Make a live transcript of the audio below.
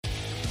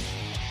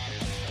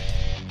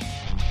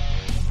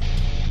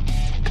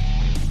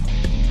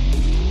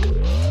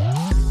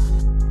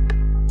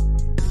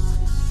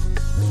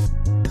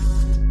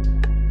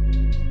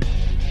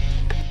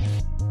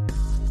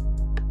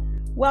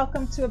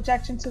Welcome to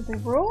Objection to the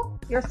Rule,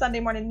 your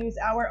Sunday morning news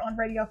hour on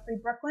Radio Free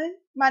Brooklyn.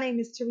 My name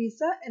is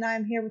Teresa, and I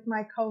am here with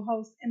my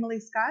co-host, Emily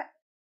Scott,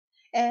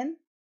 and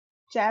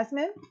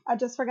Jasmine. I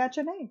just forgot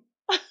your name.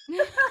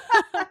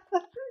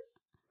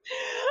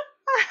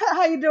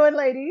 How you doing,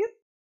 ladies?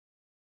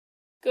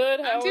 Good,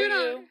 how are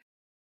you?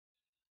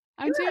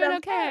 I'm doing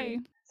okay.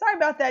 Sorry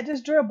about that.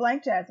 Just drew a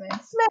blank, Jasmine.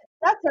 Smith,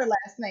 that's her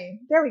last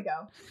name. There we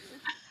go.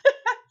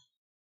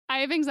 I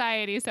have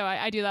anxiety, so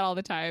I do that all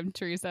the time,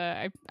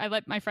 Teresa. I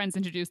let my friends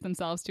introduce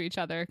themselves to each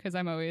other because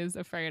I'm always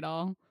afraid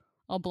I'll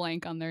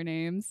blank on their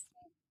names.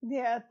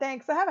 Yeah,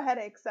 thanks. I have a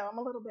headache, so I'm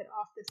a little bit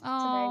off this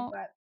today,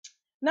 but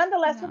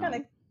nonetheless,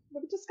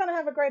 we're just gonna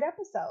have a great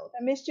episode.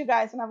 I missed you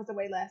guys when I was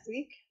away last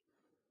week.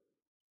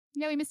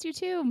 Yeah, we missed you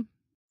too.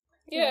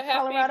 Yeah,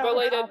 happy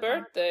belated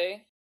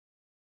birthday.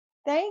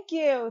 Thank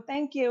you.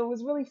 It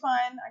was really fun.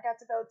 I got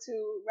to go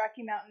to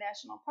Rocky Mountain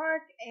National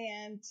Park,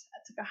 and I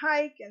took a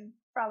hike and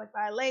frolic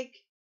by a lake.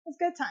 It was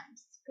good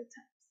times.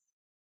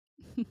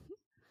 All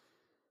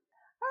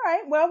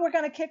right, well, we're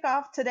going to kick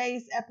off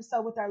today's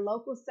episode with our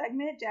local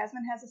segment.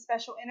 Jasmine has a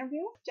special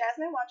interview.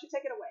 Jasmine, why don't you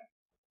take it away?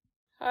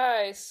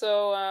 Hi,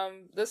 so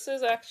this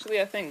is actually,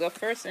 I think, the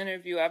first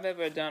interview I've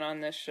ever done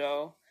on this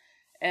show.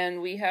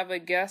 And we have a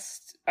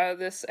guest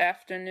this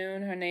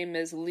afternoon. Her name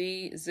is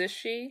Lee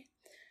Zishi.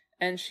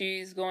 And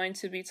she's going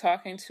to be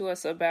talking to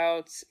us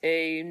about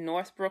a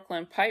North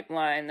Brooklyn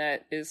pipeline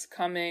that is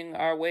coming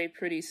our way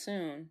pretty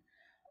soon.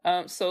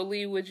 So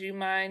Lee, would you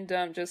mind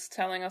just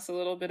telling us a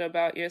little bit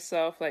about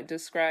yourself, like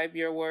describe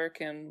your work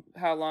and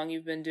how long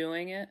you've been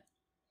doing it?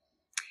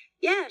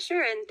 Yeah,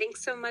 sure. And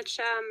thanks so much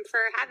for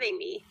having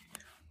me.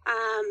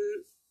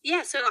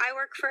 So I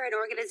work for an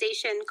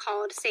organization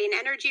called Sane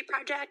Energy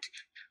Project.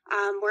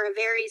 We're a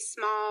very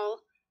small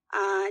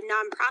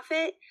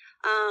nonprofit,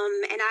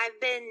 and I've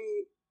been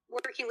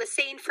working with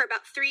Sane for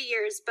about 3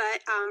 years,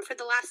 but for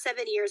the last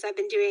 7 years, I've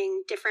been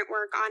doing different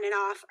work on and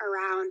off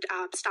around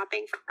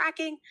stopping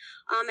fracking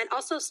and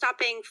also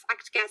stopping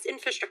fracked gas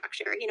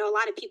infrastructure. You know, a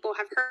lot of people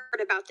have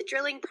heard about the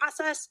drilling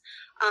process,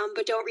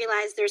 but don't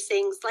realize there's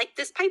things like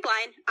this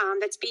pipeline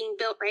that's being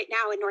built right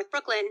now in North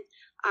Brooklyn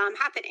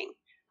happening.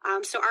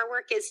 So our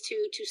work is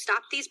to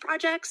stop these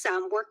projects,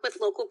 work with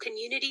local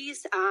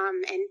communities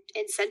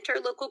and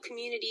center local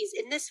communities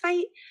in this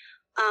fight.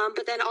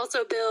 But then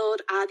also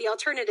build the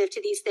alternative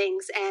to these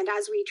things. And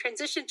as we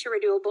transition to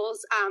renewables,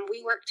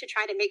 we work to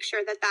try to make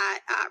sure that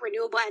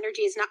renewable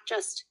energy is not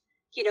just,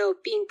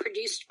 being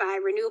produced by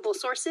renewable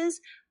sources,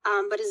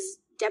 but is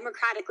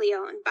democratically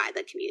owned by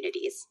the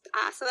communities.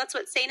 So that's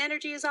what Sane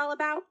Energy is all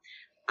about.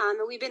 And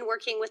we've been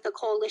working with a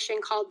coalition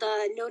called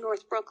the No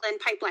North Brooklyn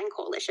Pipeline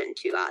Coalition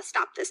to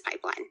stop this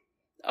pipeline.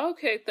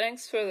 Okay,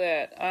 thanks for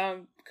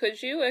that.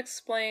 Could you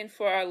explain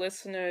for our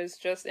listeners,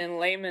 just in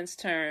layman's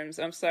terms,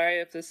 I'm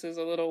sorry if this is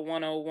a little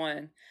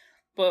 101,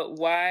 but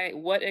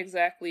what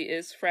exactly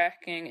is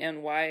fracking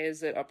and why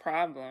is it a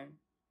problem?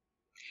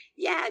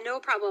 Yeah,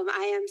 no problem.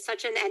 I am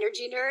such an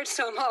energy nerd,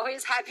 so I'm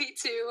always happy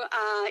to,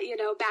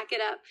 back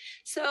it up.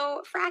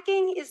 So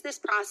fracking is this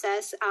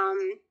process.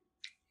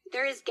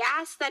 There is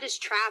gas that is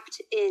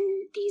trapped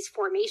in these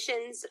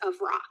formations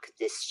of rock,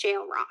 this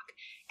shale rock.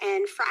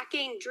 And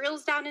fracking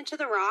drills down into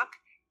the rock,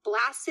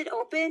 blasts it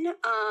open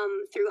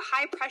through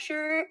high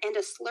pressure and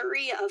a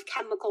slurry of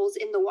chemicals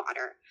in the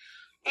water.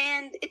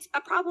 And it's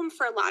a problem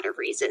for a lot of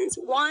reasons.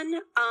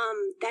 One,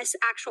 this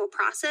actual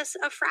process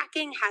of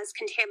fracking has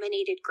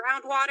contaminated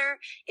groundwater.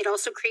 It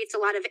also creates a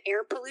lot of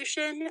air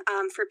pollution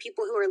for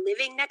people who are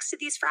living next to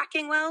these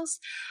fracking wells.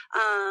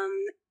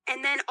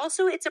 And then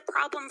also it's a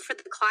problem for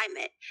the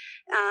climate.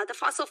 The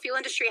fossil fuel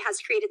industry has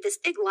created this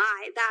big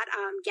lie that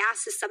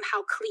gas is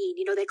somehow clean.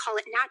 You know, they call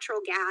it natural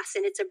gas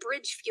and it's a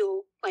bridge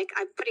fuel. Like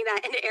I'm putting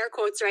that into air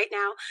quotes right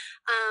now.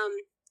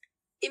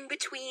 In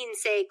between,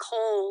 say,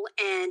 coal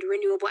and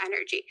renewable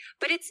energy.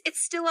 But it's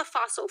still a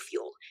fossil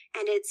fuel,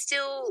 and it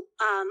still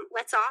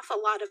lets off a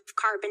lot of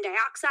carbon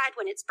dioxide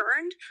when it's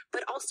burned,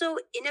 but also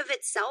in of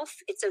itself,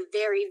 it's a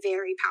very,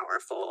 very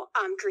powerful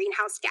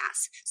greenhouse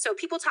gas. So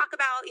people talk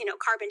about,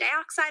 carbon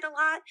dioxide a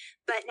lot,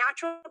 but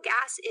natural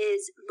gas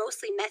is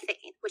mostly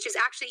methane, which is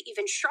actually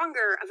even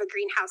stronger of a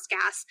greenhouse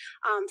gas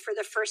for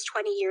the first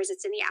 20 years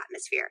it's in the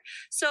atmosphere.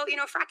 So,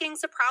 fracking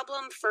is a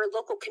problem for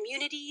local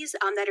communities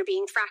that are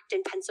being fracked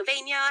in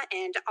Pennsylvania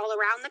and all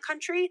around the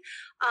country,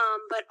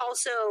 but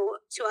also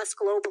to us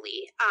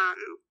globally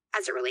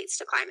as it relates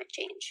to climate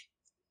change.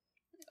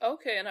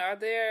 Okay, and are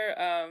there,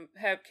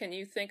 can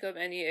you think of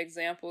any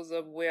examples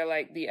of where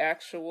like the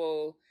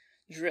actual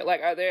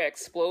are there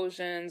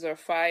explosions or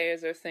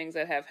fires or things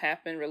that have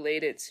happened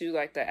related to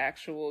like the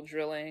actual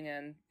drilling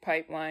and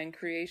pipeline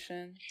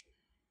creation?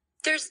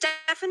 There's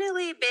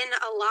definitely been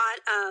a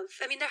lot of,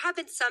 there have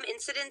been some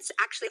incidents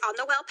actually on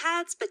the well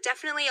pads, but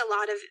definitely a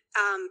lot of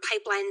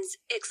pipelines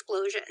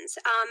explosions.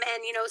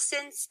 And,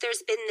 since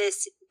there's been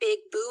this big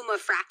boom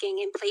of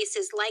fracking in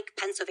places like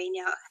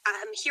Pennsylvania,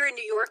 here in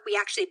New York, we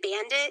actually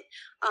banned it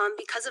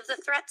because of the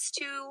threats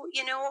to,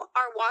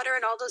 our water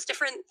and all those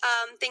different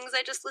things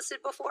I just listed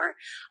before.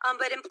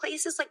 But in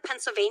places like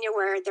Pennsylvania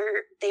where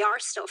they are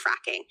still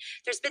fracking,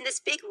 there's been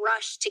this big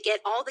rush to get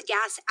all the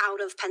gas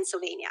out of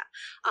Pennsylvania.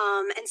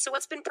 And so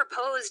what's been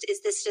proposed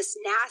is this just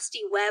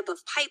nasty web of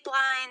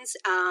pipelines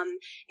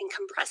and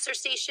compressor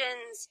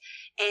stations.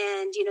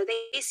 And,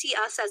 they see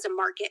us as a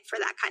market for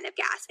that kind of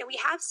gas. And we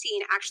have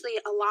seen actually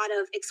a lot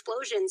of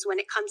explosions when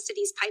it comes to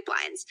these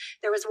pipelines.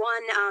 There was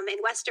one in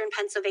Western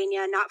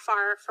Pennsylvania, not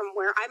far from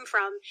where I'm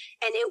from,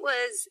 and it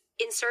was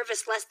in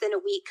service less than a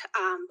week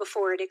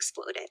before it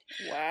exploded.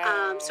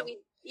 Wow. So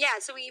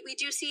we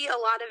do see a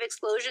lot of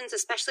explosions,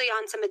 especially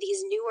on some of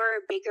these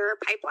newer, bigger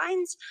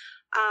pipelines.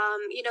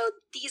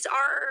 These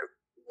are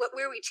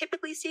where we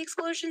typically see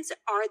explosions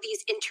are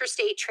these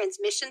interstate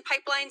transmission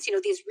pipelines,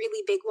 these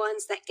really big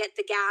ones that get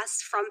the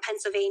gas from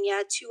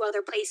Pennsylvania to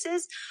other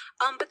places.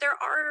 But there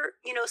are,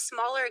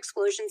 smaller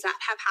explosions that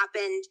have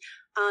happened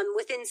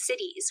within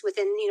cities,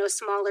 within,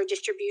 smaller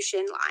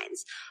distribution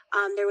lines.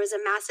 There was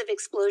a massive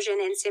explosion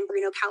in San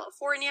Bruno,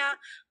 California.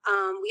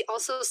 We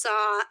also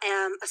saw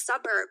a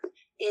suburb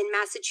in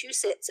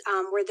Massachusetts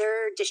where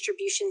their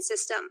distribution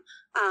system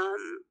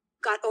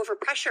got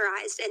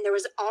overpressurized, and there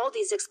was all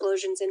these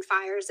explosions and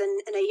fires,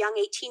 and a young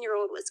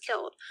 18-year-old was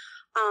killed.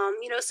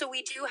 So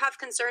we do have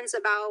concerns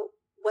about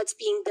what's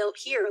being built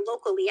here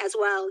locally as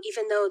well,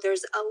 even though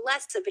there's a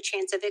less of a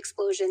chance of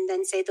explosion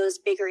than, say, those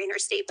bigger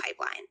interstate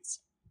pipelines.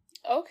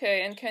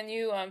 Okay, and can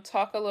you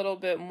talk a little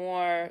bit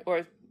more,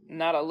 or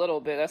not a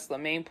little bit, that's the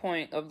main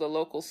point of the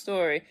local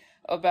story,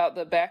 about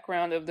the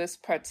background of this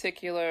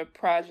particular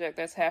project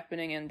that's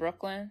happening in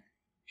Brooklyn?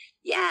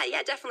 Yeah,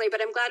 definitely.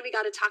 But I'm glad we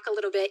got to talk a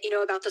little bit,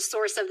 about the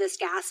source of this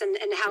gas and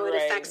how it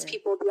affects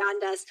people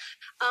beyond us.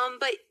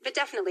 But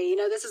definitely,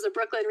 this is a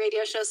Brooklyn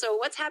radio show. So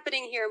what's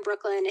happening here in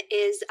Brooklyn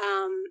is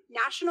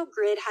National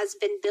Grid has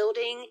been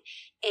building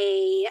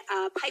a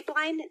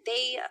pipeline.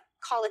 They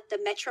call it the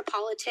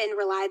Metropolitan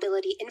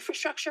Reliability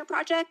Infrastructure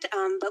Project,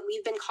 but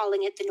we've been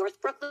calling it the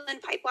North Brooklyn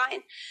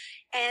Pipeline.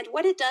 And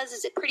what it does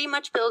is it pretty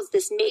much builds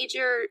this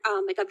major,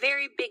 like a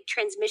very big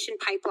transmission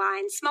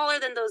pipeline, smaller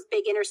than those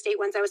big interstate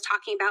ones I was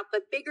talking about,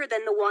 but bigger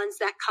than the ones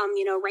that come,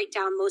 right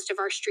down most of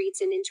our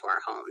streets and into our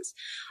homes.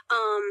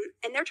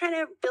 And they're trying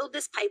to build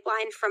this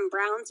pipeline from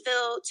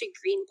Brownsville to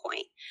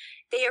Greenpoint.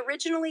 They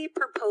originally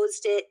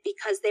proposed it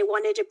because they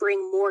wanted to bring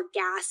more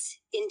gas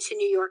into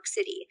New York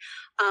City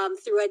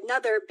through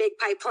another big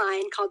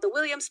pipeline called the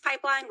Williams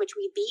Pipeline, which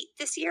we beat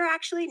this year,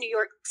 actually. New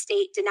York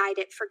State denied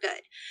it for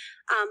good.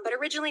 But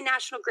originally,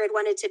 National Grid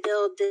wanted to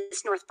build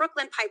this North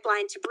Brooklyn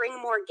Pipeline to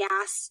bring more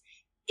gas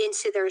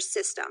into their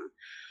system.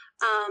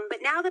 But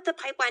now that the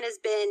pipeline has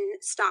been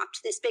stopped,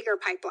 this bigger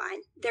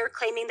pipeline, they're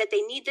claiming that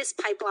they need this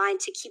pipeline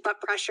to keep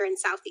up pressure in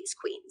Southeast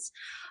Queens.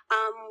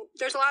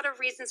 There's a lot of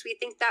reasons we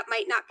think that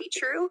might not be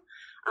true.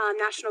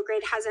 National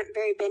Grid hasn't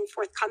been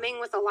forthcoming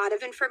with a lot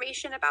of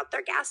information about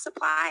their gas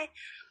supply.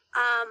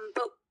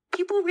 But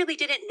people really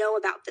didn't know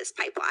about this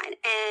pipeline.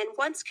 And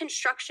once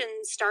construction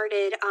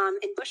started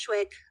in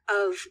Bushwick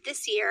of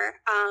this year,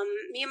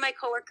 me and my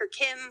coworker,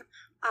 Kim,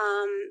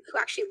 who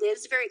actually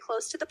lives very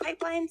close to the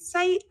pipeline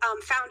site,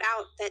 found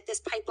out that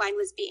this pipeline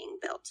was being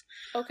built.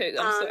 Okay,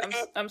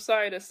 I'm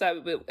sorry to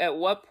stop, but at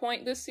what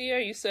point this year?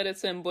 You said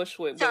it's in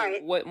Bushwick.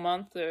 Sorry. What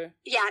month? Or?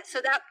 Yeah,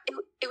 so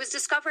it was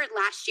discovered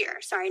last year.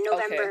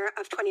 November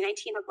of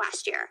 2019 of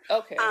last year.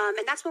 Okay.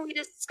 And that's when we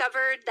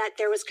discovered that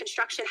there was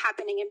construction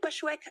happening in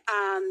Bushwick.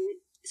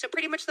 So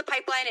pretty much the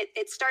pipeline,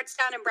 it starts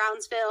down in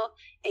Brownsville,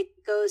 it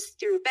goes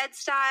through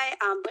Bed-Stuy,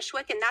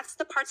 Bushwick, and that's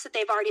the parts that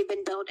they've already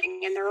been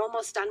building, and they're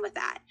almost done with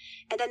that.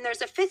 And then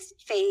there's a fifth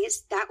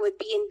phase that would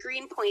be in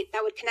Greenpoint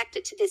that would connect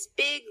it to this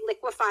big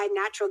liquefied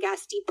natural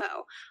gas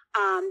depot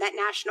that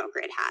National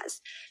Grid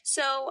has.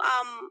 So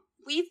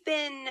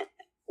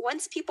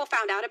once people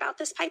found out about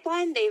this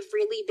pipeline, they've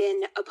really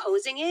been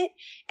opposing it,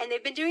 and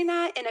they've been doing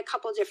that in a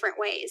couple different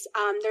ways.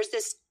 There's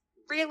this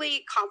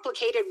really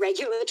complicated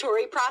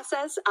regulatory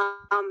process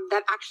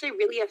that actually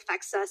really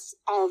affects us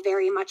all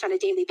very much on a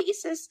daily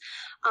basis.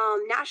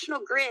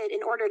 National Grid,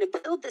 in order to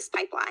build this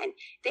pipeline,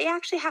 they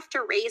actually have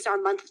to raise our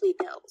monthly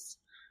bills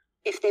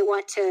if they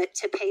want to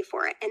pay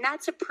for it. And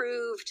that's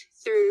approved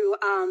through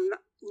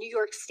New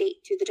York State,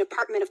 through the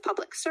Department of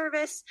Public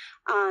Service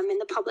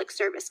and the Public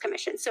Service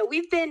Commission. So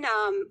we've been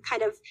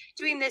kind of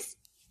doing this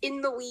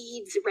in the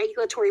weeds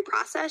regulatory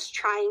process,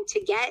 trying to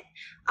get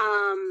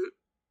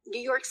New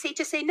York State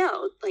to say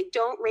no, like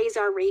don't raise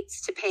our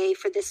rates to pay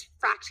for this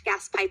fracked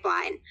gas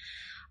pipeline.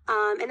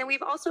 And then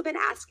we've also been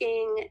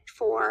asking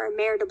for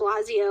Mayor de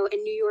Blasio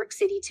in New York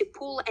City to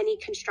pull any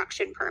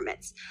construction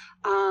permits,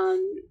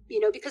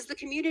 because the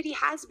community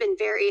has been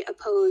very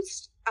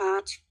opposed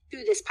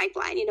to this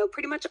pipeline.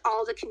 Pretty much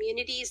all the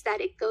communities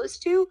that it goes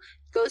through,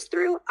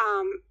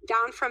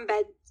 down from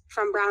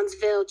from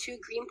Brownsville to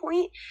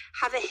Greenpoint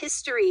have a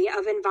history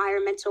of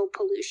environmental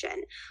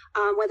pollution,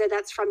 whether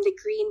that's from the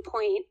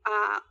Greenpoint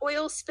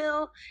oil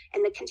spill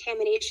and the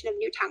contamination of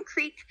Newtown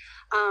Creek.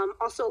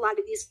 Also, a lot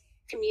of these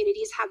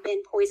communities have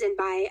been poisoned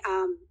by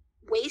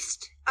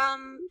waste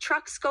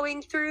trucks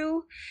going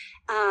through.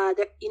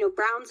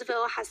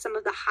 Brownsville has some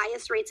of the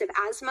highest rates of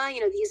asthma.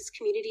 These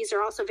communities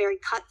are also very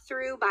cut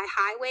through by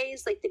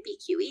highways like the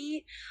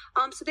BQE.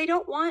 So they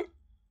don't want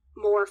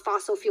more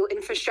fossil fuel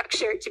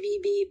infrastructure to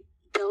be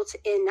built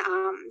in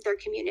their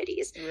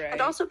communities. Right.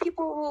 And also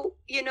people,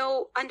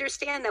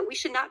 understand that we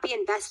should not be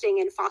investing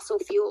in fossil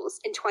fuels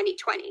in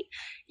 2020.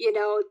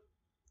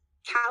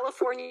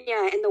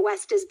 California in the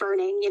West is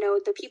burning.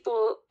 The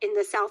people in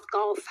the South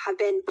Gulf have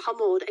been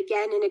pummeled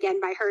again and again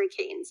by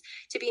hurricanes.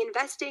 To be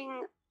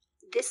investing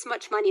this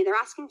much money, they're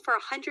asking for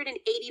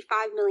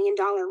 $185 million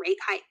rate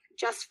hike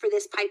just for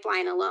this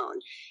pipeline alone.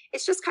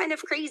 It's just kind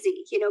of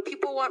crazy.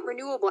 People want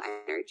renewable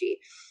energy.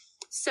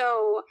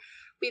 So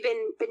we've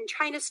been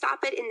trying to stop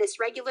it in this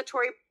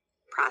regulatory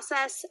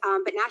process,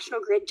 but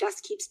National Grid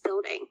just keeps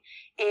building.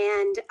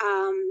 And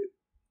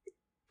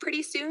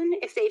pretty soon,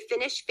 if they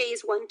finish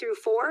phase 1 through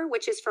 4,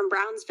 which is from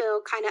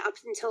Brownsville kind of up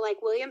until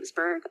like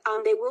Williamsburg,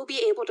 they will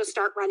be able to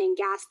start running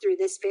gas through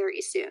this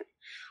very soon.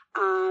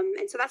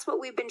 And so that's what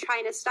we've been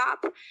trying to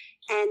stop.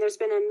 And there's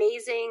been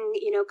amazing,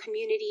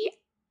 community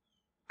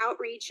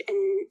outreach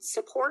and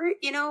support.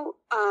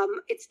 I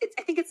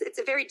think it's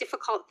a very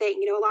difficult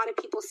thing. A lot of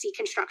people see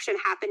construction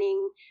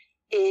happening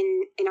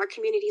in our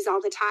communities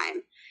all the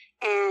time,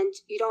 and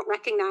you don't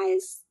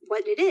recognize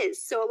what it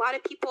is. So a lot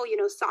of people,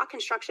 saw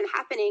construction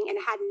happening and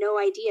had no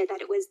idea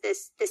that it was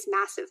this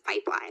massive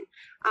pipeline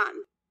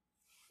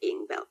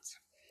being built.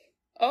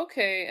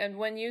 Okay, and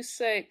when you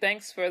say,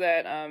 thanks for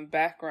that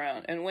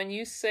background, and when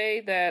you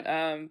say that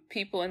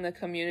people in the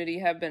community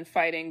have been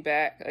fighting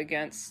back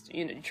against,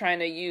 trying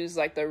to use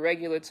like the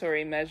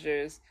regulatory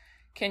measures,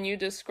 can you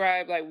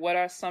describe like what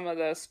are some of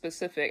the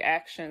specific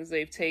actions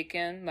they've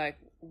taken? Like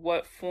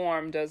what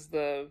form does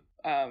the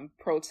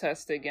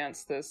protest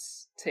against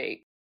this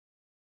take?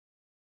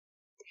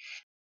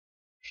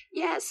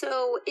 Yeah,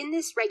 so in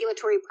this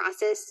regulatory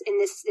process, in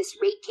this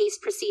rate case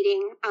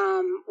proceeding,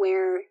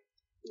 where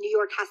New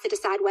York has to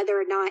decide whether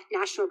or not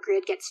National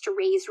Grid gets to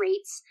raise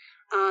rates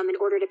in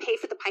order to pay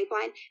for the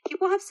pipeline,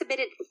 people have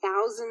submitted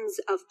thousands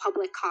of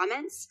public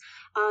comments.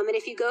 And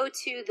if you go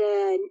to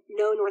the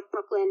No North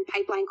Brooklyn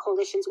Pipeline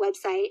Coalition's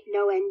website,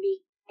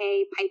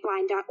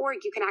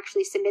 nonbkpipeline.org, you can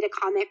actually submit a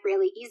comment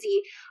really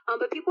easy.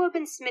 But people have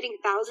been submitting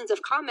thousands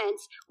of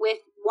comments with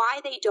why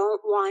they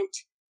don't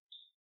want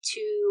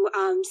to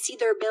see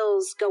their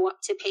bills go up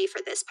to pay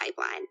for this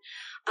pipeline.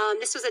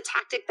 This was a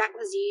tactic that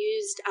was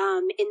used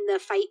in the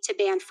fight to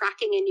ban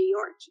fracking in New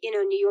York.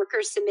 New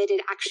Yorkers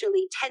submitted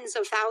actually tens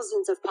of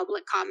thousands of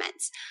public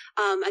comments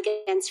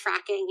against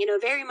fracking,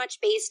 very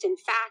much based in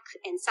fact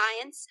and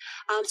science.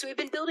 So we've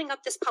been building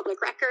up this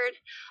public record.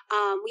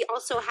 We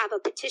also have a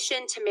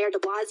petition to Mayor de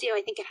Blasio.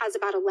 I think it has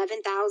about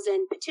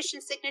 11,000 petition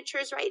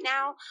signatures right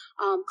now,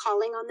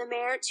 calling on the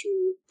mayor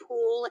to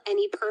pull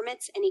any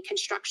permits, any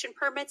construction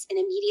permits, and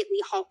immediately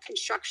halt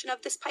construction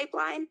of this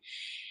pipeline.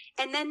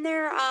 And then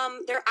there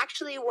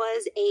actually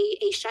was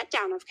a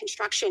shutdown of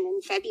construction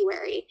in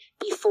February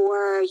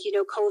before,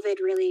 COVID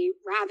really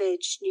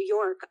ravaged New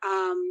York.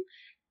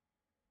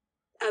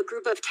 A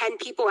group of 10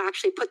 people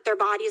actually put their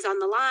bodies on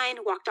the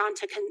line, walked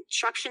onto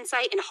construction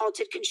site, and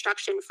halted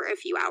construction for a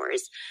few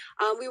hours.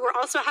 We were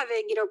also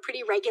having,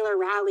 pretty regular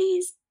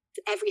rallies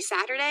every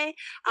Saturday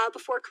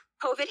before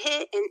COVID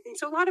hit. And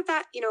so a lot of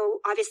that,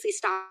 obviously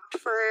stopped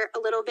for a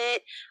little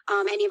bit.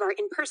 Any of our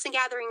in-person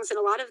gatherings and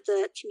a lot of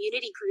the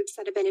community groups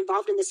that have been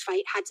involved in this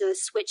fight had to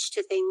switch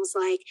to things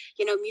like,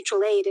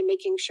 mutual aid and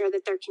making sure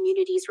that their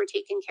communities were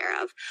taken care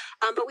of.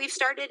 But we've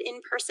started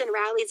in-person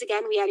rallies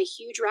again. We had a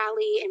huge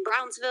rally in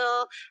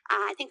Brownsville.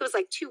 I think it was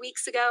like 2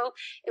 weeks ago.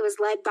 It was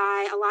led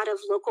by a lot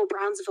of local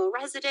Brownsville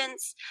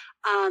residents.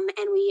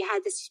 And we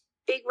had this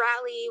big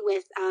rally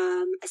with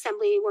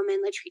Assemblywoman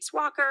Latrice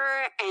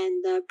Walker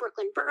and the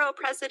Brooklyn Borough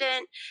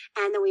President.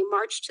 And then we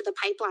marched to the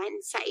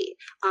pipeline site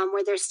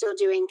where they're still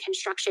doing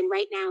construction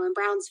right now in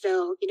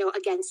Brownsville,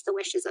 against the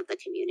wishes of the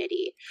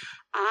community.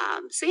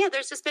 So yeah,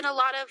 there's just been a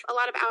lot of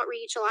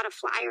outreach, a lot of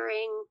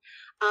flyering,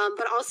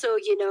 but also,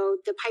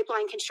 the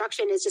pipeline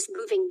construction is just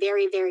moving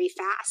very, very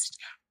fast.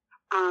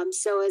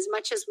 So as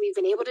much as we've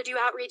been able to do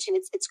outreach, and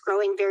it's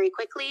growing very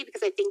quickly,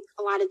 because I think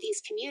a lot of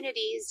these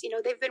communities,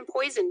 they've been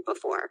poisoned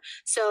before.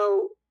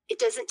 So it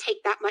doesn't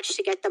take that much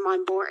to get them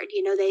on board.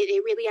 They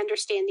really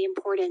understand the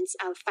importance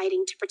of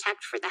fighting to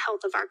protect for the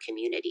health of our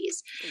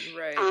communities.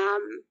 Right.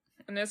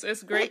 And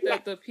it's great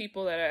that the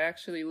people that are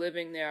actually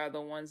living there are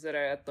the ones that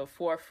are at the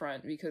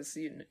forefront, because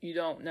you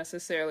don't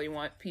necessarily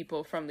want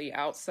people from the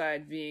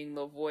outside being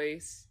the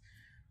voice.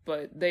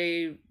 But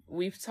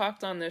we've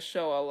talked on this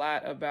show a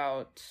lot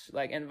about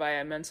like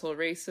environmental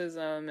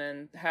racism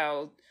and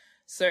how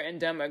certain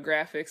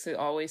demographics, it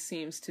always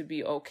seems to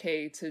be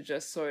okay to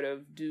just sort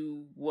of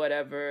do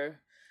whatever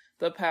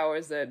the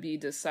powers that be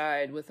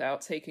decide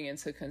without taking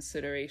into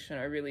consideration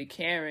or really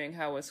caring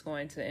how it's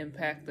going to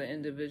impact the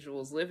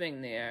individuals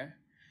living there.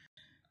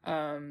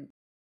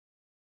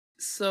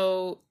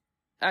 So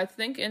I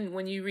think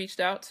when you reached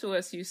out to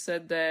us, you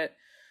said that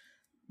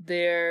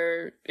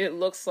it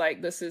looks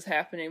like this is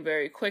happening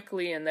very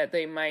quickly and that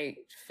they might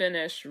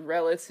finish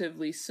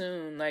relatively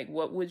soon. Like,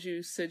 what would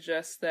you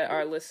suggest that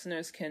our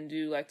listeners can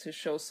do, like, to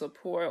show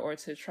support or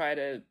to try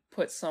to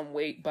put some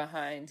weight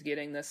behind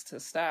getting this to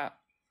stop?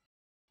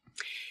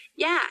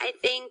 Yeah, I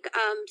think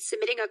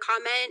submitting a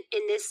comment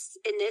in this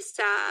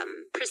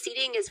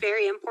proceeding is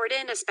very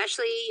important,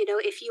 especially,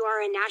 if you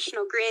are a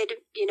National Grid,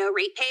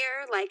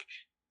 ratepayer. Like,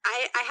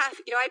 I have,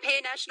 I pay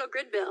a National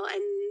Grid bill,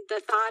 and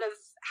the thought of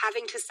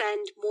having to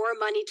send more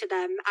money to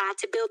them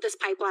to build this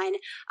pipeline,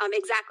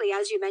 exactly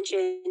as you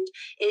mentioned,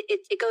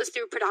 it goes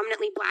through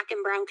predominantly Black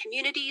and brown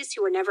communities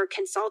who were never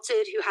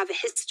consulted, who have a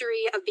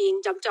history of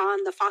being dumped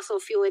on. The fossil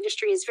fuel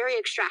industry is very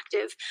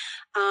extractive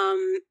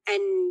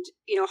and,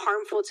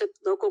 harmful to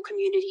local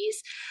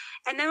communities.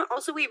 And then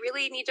also we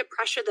really need to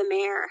pressure the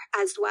mayor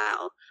as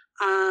well.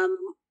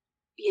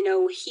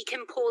 He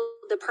can pull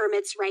the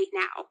permits right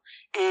now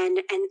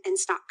and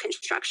stop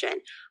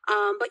construction.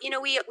 But,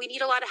 we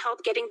need a lot of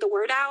help getting the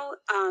word out.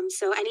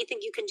 So anything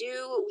you can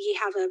do, we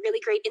have a really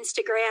great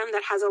Instagram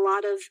that has a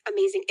lot of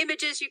amazing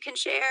images you can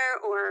share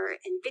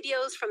and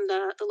videos from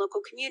the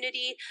local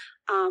community.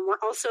 We're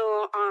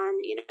also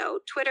on,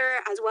 Twitter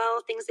as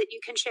well, things that you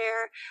can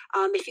share.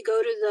 If you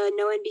go to the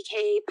No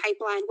NBK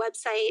Pipeline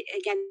website,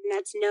 again,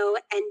 that's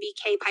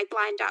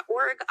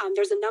nonbkpipeline.org.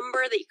 There's a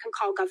number that you can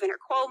call Governor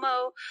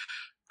Cuomo.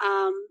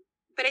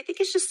 But I think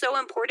it's just so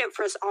important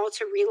for us all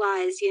to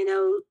realize,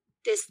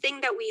 this thing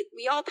that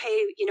we all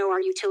pay,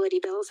 our utility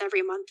bills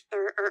every month,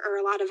 or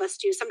a lot of us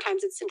do.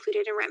 Sometimes it's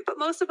included in rent, but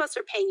most of us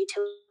are paying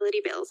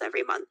utility bills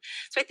every month.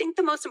 So I think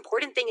the most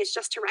important thing is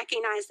just to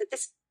recognize that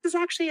this is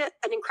actually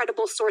an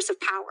incredible source of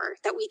power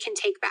that we can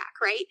take back,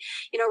 right?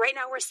 Right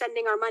now we're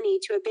sending our money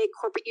to a big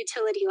corporate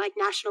utility like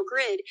National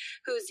Grid,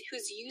 who's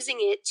using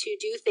it to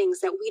do things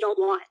that we don't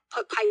want,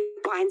 put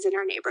pipelines in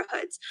our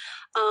neighborhoods.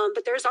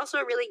 But there's also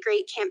a really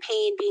great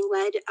campaign being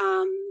led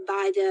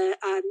by the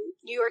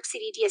New York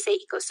City DSA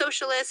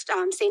Eco-Socialist,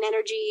 Sane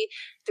Energy.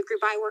 The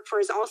group I work for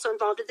is also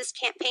involved in this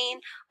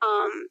campaign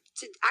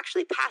to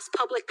actually pass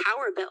public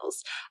power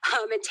bills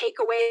and take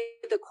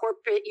away the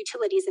corporate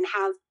utilities and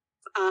have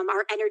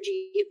our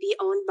energy be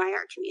owned by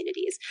our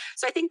communities.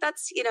 So I think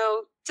that's,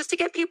 just to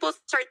get people to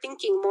start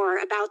thinking more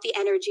about the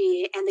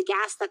energy and the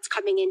gas that's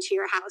coming into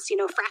your house.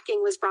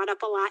 Fracking was brought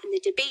up a lot in the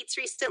debates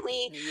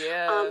recently.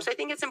 Yeah. So I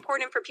think it's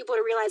important for people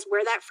to realize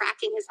where that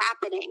fracking is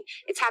happening.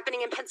 It's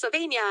happening in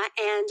Pennsylvania,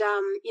 and,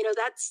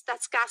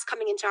 that's gas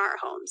coming into our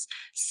homes.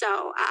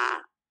 So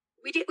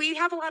we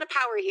have a lot of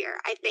power here,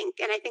 I think,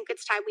 and I think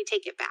it's time we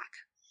take it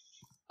back.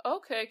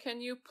 Okay,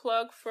 can you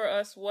plug for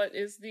us what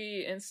is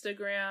the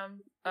Instagram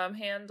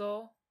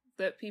handle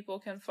that people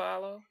can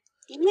follow?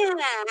 Yeah,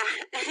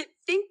 I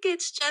think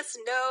it's just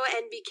No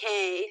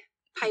NBK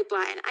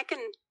Pipeline. I can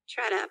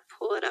try to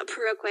pull it up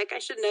real quick. I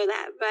should know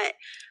that, but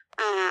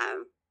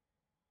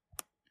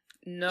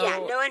No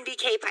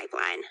NBK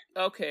Pipeline.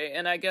 Okay,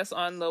 and I guess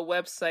on the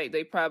website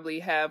they probably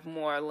have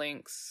more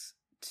links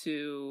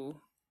to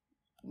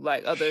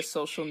like other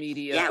social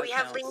media. Yeah, we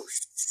have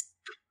links.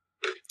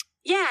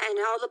 Yeah, and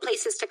all the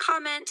places to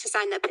comment, to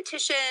sign the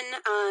petition,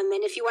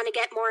 and if you want to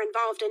get more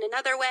involved in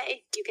another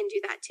way, you can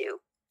do that too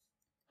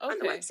on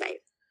the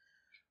website.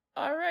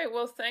 All right,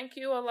 well, thank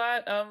you a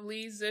lot,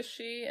 Lee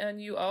Zishi, and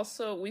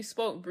we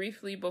spoke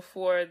briefly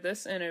before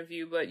this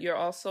interview, but you're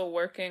also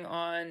working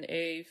on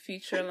a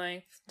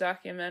feature-length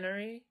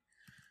documentary.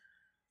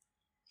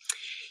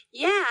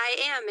 Yeah, I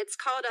am. It's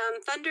called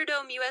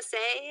Thunderdome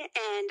USA,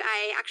 and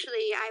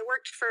I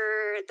worked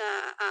for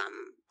the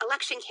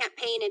election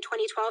campaign in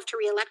 2012 to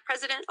re-elect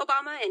President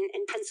Obama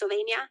in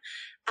Pennsylvania,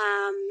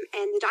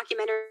 and the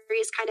documentary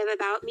is kind of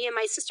about me and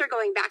my sister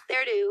going back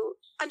there to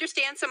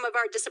understand some of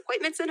our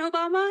disappointments in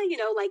Obama,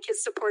 like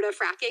his support of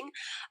fracking,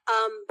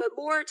 but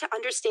more to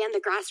understand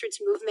the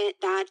grassroots movement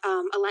that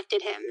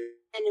elected him,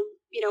 and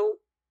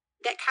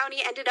that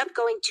county ended up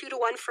going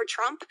 2-1 for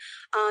Trump,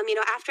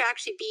 after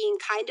actually being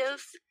kind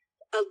of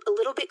a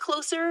little bit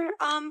closer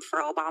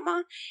for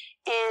Obama.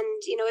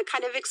 And, it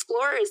kind of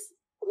explores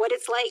what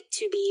it's like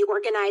to be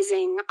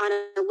organizing on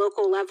a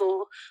local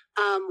level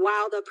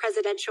while the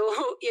presidential,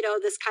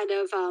 this kind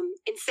of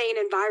insane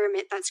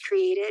environment that's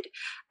created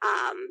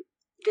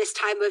this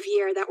time of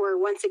year that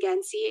we're once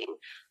again seeing.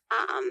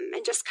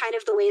 And just kind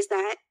of the ways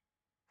that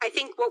I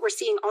think what we're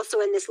seeing also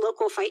in this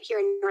local fight here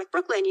in North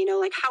Brooklyn,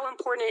 like how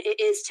important it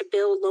is to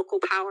build local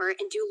power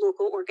and do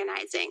local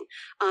organizing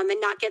and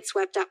not get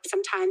swept up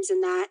sometimes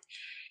in that,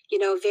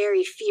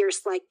 very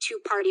fierce, like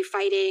two-party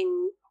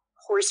fighting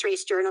horse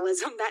race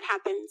journalism that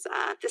happens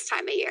this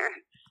time of year.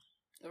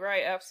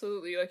 Right,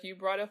 absolutely. Like you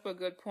brought up a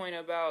good point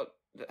about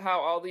how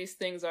all these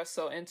things are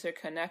so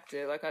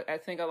interconnected. Like I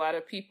think a lot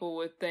of people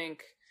would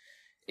think,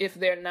 if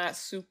they're not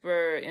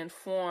super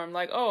informed,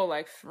 like, oh,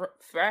 like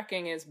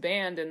fracking is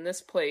banned in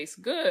this place,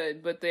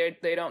 good, but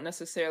they don't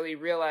necessarily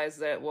realize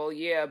that, well,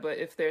 yeah, but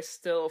if they're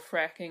still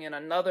fracking in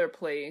another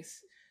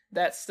place,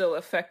 that's still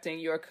affecting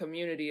your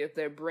community if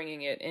they're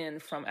bringing it in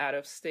from out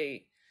of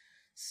state.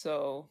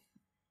 So,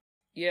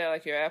 yeah,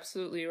 like you're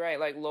absolutely right.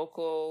 Like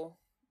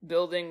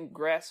building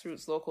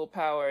grassroots local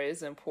power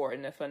is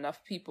important. If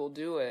enough people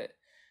do it,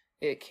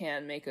 it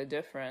can make a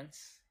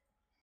difference.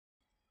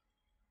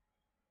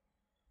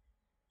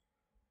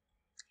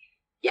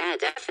 Yeah,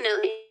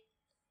 definitely.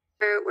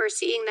 We're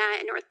seeing that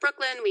in North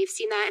Brooklyn. We've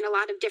seen that in a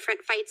lot of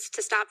different fights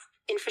to stop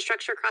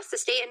infrastructure across the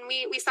state. And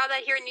we saw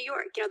that here in New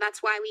York. You know,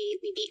 that's why we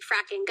beat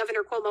fracking.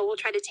 Governor Cuomo will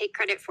try to take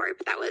credit for it,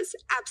 but that was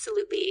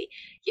absolutely,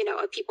 you know,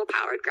 a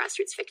people-powered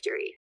grassroots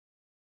victory.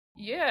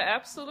 Yeah,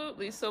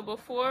 absolutely. So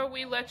before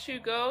we let you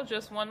go,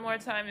 just one more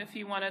time, if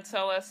you want to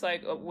tell us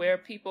like where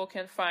people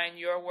can find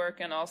your work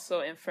and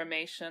also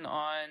information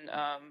on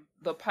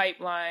the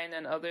pipeline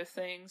and other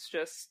things,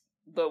 just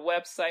the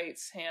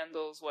websites,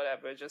 handles,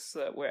 whatever, just so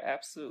that we're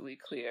absolutely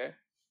clear.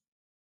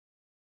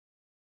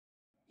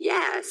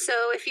 Yeah,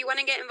 so if you want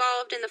to get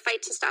involved in the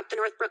fight to stop the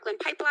North Brooklyn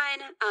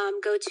pipeline,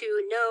 go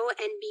to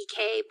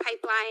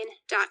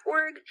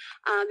nonbkpipeline.org.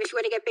 If you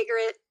want to get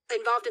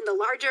involved in the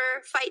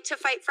larger fight to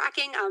fight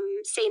fracking,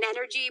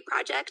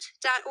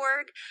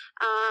 saneenergyproject.org.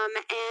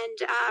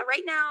 And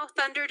right now,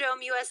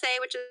 Thunderdome USA,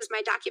 which is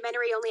my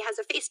documentary, only has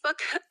a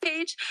Facebook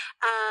page.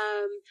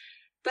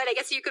 But I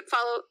guess you could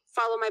follow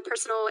my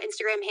personal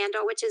Instagram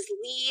handle, which is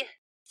Lee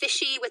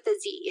Fishy with a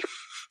Z.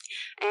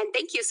 And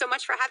thank you so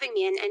much for having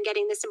me and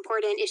getting this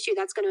important issue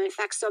that's going to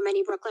affect so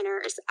many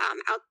Brooklyners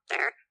out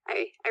there.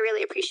 I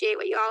really appreciate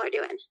what you all are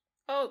doing.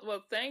 Oh,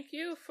 well, thank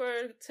you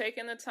for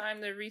taking the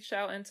time to reach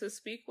out and to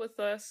speak with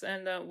us.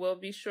 And we'll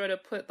be sure to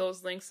put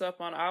those links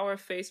up on our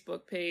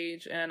Facebook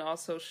page and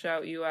also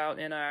shout you out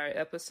in our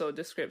episode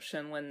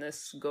description when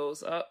this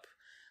goes up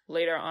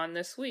later on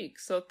this week.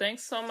 So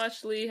thanks so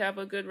much, Lee. Have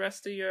a good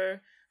rest of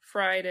your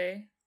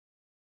Friday.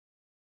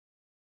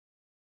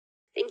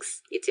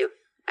 Thanks. You too.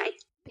 Bye.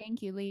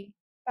 Thank you, Lee.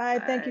 Bye.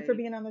 Thank you for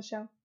being on the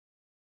show.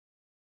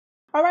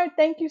 All right.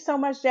 Thank you so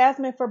much,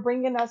 Jasmine, for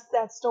bringing us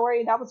that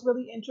story. That was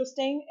really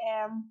interesting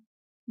and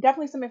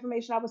definitely some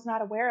information I was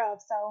not aware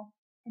of. So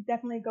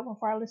definitely a good one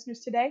for our listeners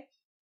today.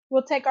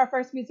 We'll take our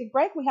first music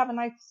break. We have a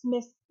nice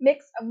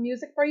mix of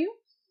music for you.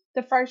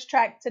 The first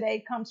track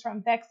today comes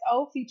from Vex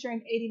O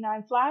featuring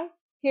 89 Fly.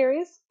 Here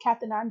is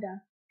Captain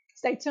Anda.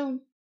 Stay tuned.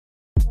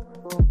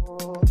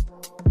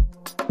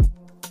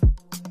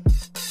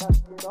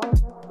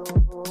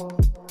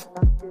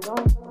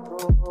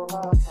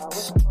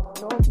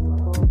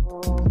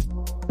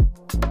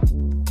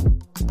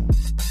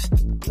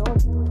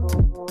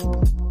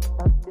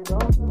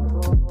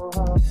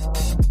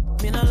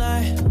 Me no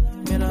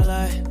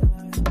lie,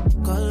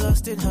 got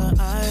lost in her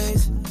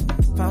eyes.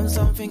 Found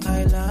something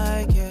I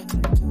like, yeah.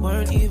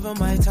 Weren't even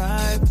my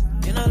type.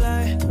 Me no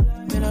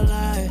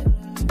lie.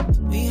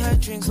 We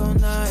had drinks all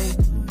night.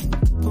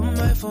 Put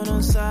my phone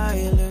on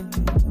silent,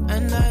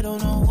 and I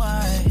don't know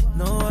why.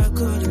 No, I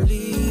couldn't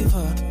leave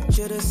her.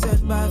 Should've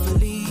said bye,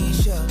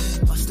 Felicia.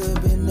 Must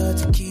have been the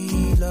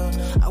tequila.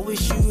 I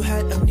wish you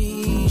had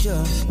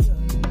amnesia.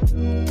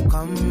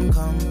 Come,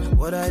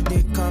 what I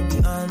did can't be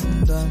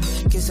undone.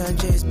 Kiss and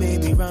chase,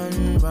 baby,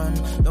 run.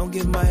 Don't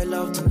give my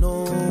love to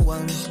no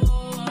one.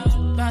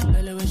 Bad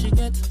belly when she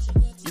get.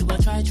 You go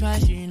try,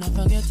 she not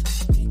forget.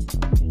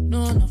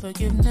 No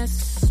forgiveness.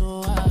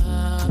 So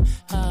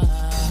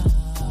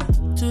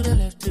to the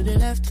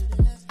left.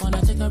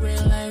 Wanna take a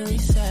real life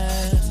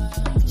reset.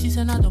 She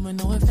said I don't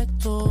no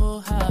effect.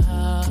 And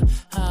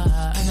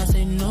I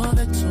say no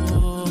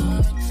vexo.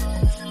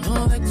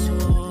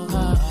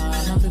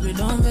 My baby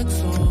don't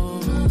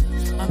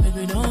vexo. And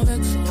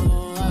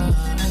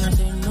I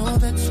say no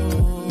vexo.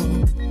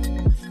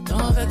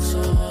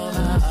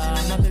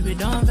 My baby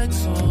don't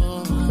vexo.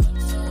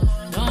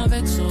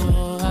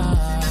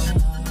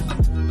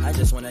 I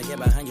just wanna get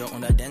behind you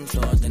on the dance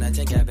floor. Then I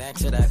take it back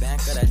to the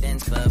back of the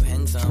dance club.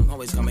 Handsome,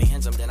 always call me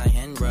handsome. Then I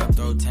hand rub,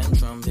 throw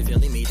tantrums. If you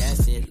leave me,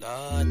 that's it.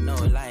 Lord, no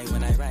lie.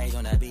 When I ride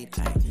on the beat,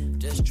 I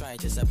just try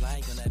to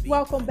supply on the beat.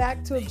 Welcome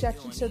back to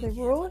Objection to the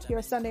Rule,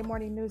 your Sunday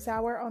morning news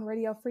hour on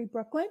Radio Free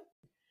Brooklyn.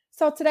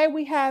 So today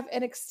we have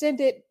an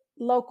extended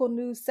local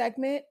news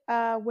segment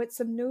with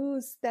some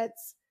news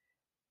that's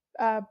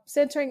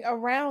centering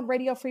around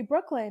Radio Free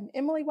Brooklyn.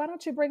 Emily, why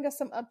don't you bring us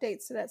some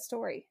updates to that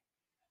story?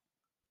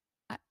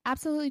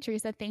 Absolutely,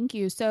 Teresa. Thank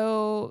you.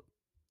 So,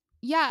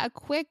 yeah, a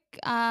quick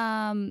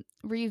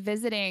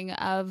revisiting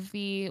of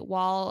the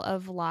Wall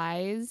of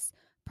Lies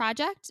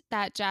project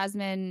that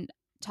Jasmine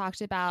talked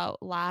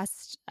about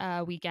last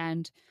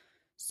weekend.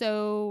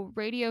 So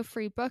Radio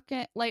Free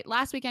Brooklyn, like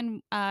last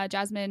weekend,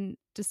 Jasmine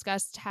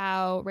discussed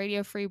how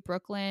Radio Free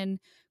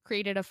Brooklyn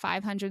created a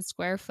 500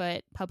 square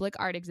foot public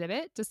art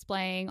exhibit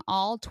displaying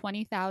all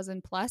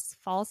 20,000 plus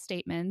false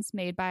statements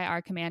made by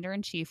our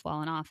commander-in-chief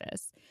while in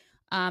office.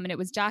 And it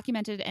was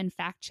documented and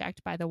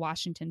fact-checked by the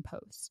Washington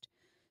Post.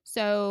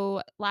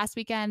 So last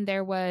weekend,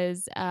 there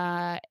was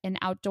an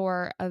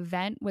outdoor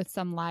event with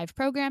some live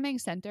programming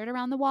centered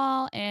around the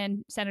wall,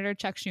 and Senator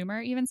Chuck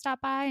Schumer even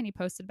stopped by, and he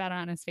posted about it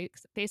on his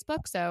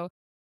Facebook. So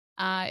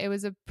it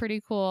was a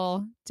pretty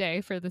cool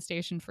day for the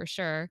station for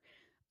sure.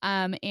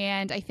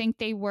 And I think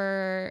they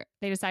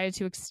decided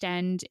to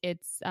extend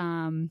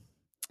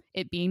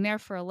it being there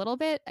for a little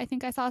bit. I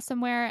think I saw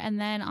somewhere. And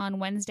then on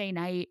Wednesday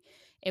night,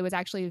 it was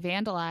actually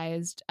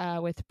vandalized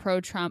with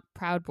pro-Trump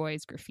Proud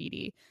Boys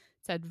graffiti.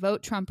 It said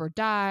 "Vote Trump or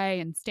die"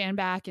 and "Stand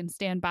back" and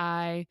 "Stand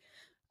by."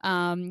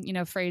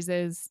 A phrase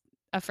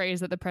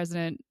that the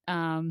president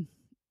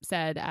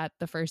said at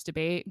the first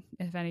debate,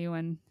 if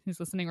anyone who's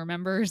listening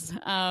remembers.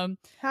 How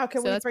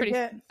can we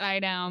forget? I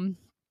know.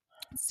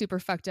 Super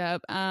fucked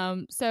up.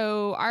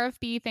 So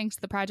RFB thinks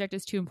the project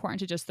is too important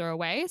to just throw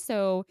away.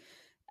 So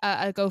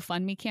a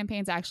GoFundMe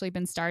campaign's actually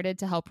been started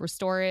to help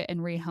restore it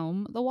and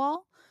rehome the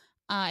wall.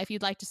 If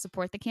you'd like to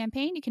support the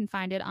campaign, you can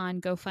find it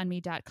on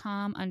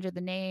GoFundMe.com under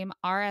the name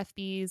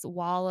RFB's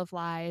Wall of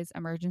Lies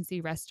Emergency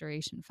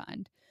Restoration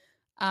Fund.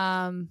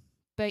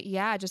 But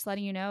yeah, just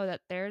letting you know that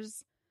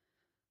there's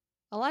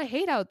a lot of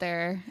hate out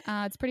there.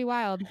 It's pretty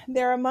wild.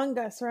 They're among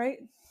us, right?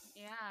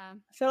 Yeah.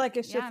 I feel like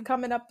it's just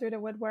coming up through the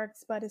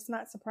woodworks, but it's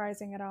not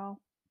surprising at all.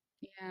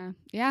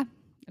 Yeah.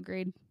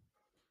 Agreed.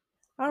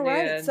 All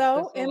right.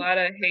 So there's a lot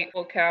of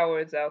hateful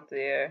cowards out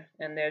there,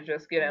 and they're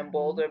just getting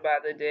bolder by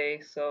the day.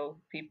 So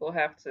people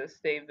have to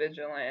stay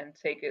vigilant and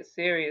take it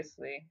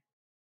seriously.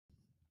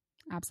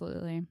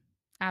 Absolutely.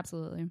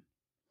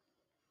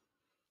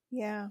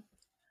 Yeah.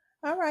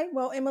 All right.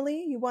 Well,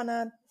 Emily, you want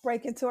to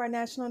break into our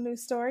national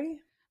news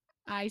story?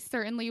 I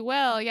certainly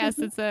will. Yes,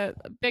 it's a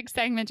big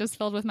segment just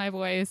filled with my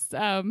voice.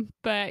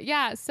 But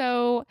yeah,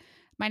 so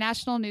my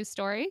national news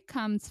story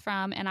comes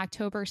from an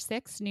October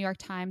 6th New York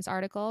Times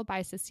article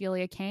by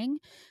Cecilia King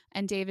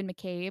and David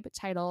McCabe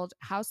titled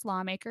 "House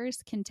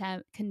Lawmakers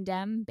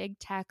Condemn Big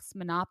Tech's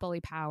Monopoly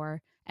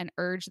Power and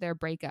Urge Their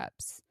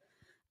Breakups."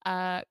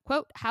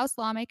 Quote, "House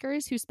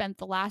lawmakers who spent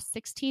the last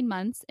 16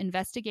 months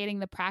investigating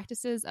the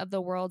practices of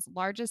the world's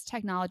largest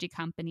technology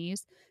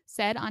companies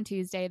said on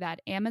Tuesday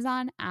that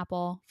Amazon,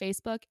 Apple,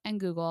 Facebook,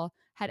 and Google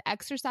had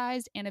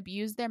exercised and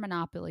abused their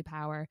monopoly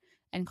power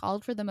and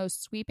called for the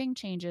most sweeping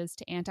changes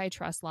to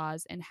antitrust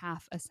laws in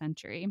half a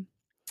century."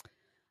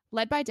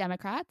 Led by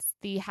Democrats,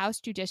 the House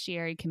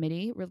Judiciary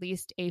Committee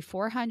released a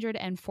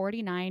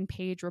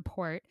 449-page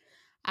report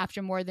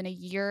after more than a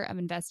year of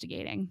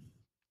investigating,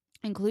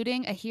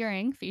 including a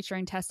hearing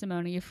featuring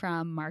testimony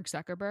from Mark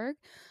Zuckerberg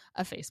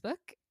of Facebook,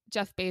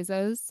 Jeff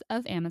Bezos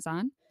of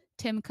Amazon,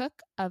 Tim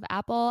Cook of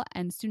Apple,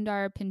 and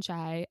Sundar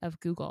Pichai of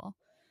Google.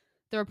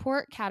 The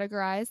report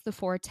categorized the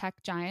four tech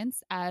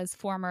giants as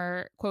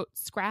former, quote,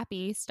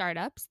 scrappy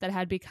startups that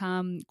had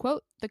become,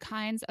 quote, the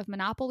kinds of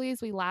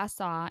monopolies we last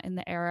saw in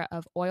the era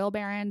of oil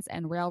barons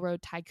and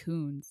railroad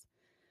tycoons.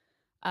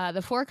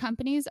 The four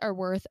companies are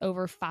worth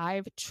over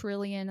 $5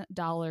 trillion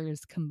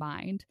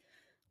combined,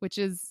 which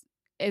is,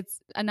 it's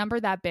a number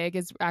that big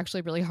is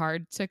actually really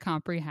hard to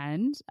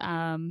comprehend.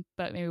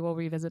 But maybe we'll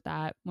revisit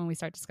that when we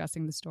start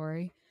discussing the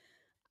story.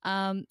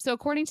 So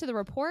according to the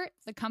report,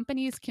 the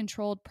companies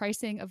controlled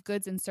pricing of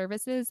goods and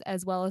services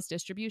as well as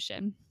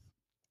distribution.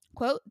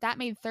 Quote, that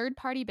made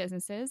third-party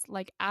businesses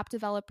like app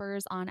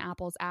developers on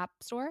Apple's App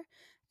Store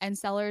and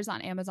sellers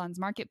on Amazon's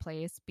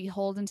marketplace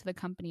beholden to the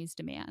company's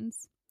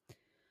demands.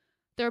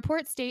 The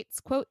report states,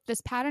 quote, this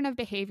pattern of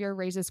behavior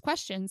raises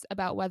questions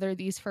about whether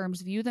these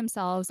firms view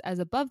themselves as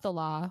above the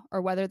law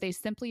or whether they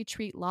simply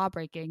treat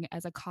lawbreaking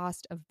as a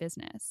cost of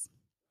business.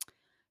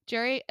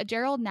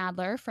 Gerald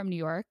Nadler from New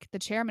York, the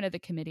chairman of the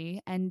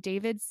committee, and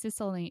David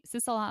Cicilline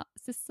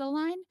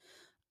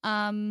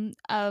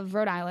of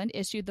Rhode Island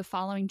issued the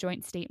following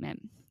joint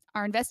statement.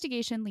 Our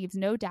investigation leaves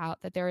no doubt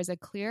that there is a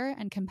clear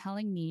and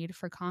compelling need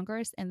for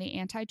Congress and the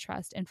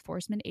antitrust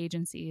enforcement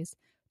agencies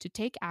to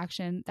take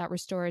action that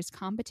restores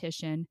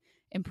competition,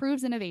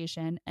 improves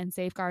innovation, and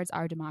safeguards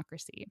our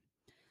democracy.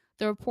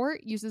 The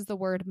report uses the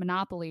word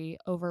monopoly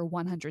over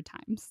 100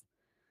 times.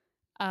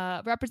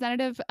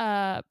 Representative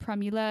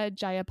Pramila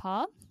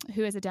Jayapal,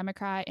 who is a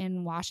Democrat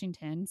in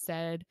Washington,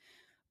 said,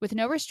 with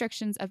no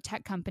restrictions of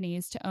tech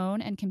companies to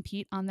own and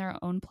compete on their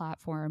own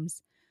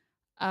platforms,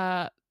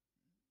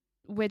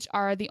 which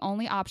are the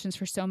only options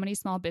for so many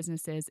small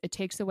businesses, it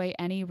takes away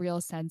any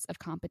real sense of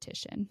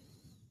competition.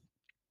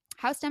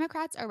 House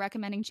Democrats are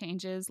recommending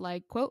changes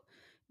like, quote,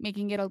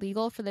 making it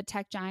illegal for the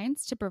tech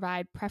giants to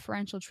provide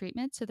preferential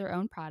treatment to their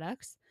own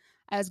products,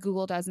 as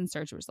Google does in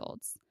search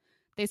results.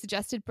 They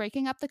suggested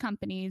breaking up the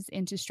companies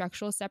into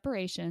structural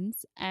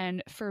separations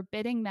and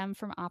forbidding them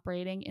from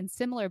operating in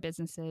similar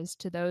businesses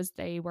to those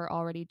they were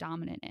already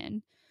dominant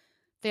in.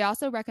 They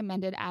also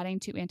recommended adding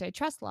to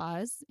antitrust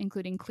laws,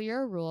 including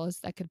clearer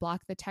rules that could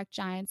block the tech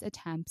giants'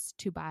 attempts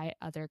to buy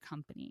other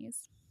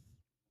companies.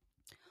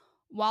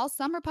 While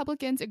some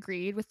Republicans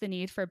agreed with the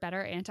need for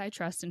better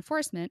antitrust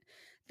enforcement,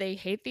 they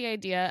hate the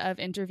idea of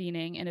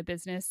intervening in a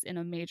business in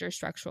a major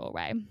structural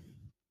way.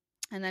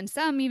 And then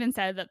some even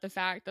said that the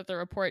fact that the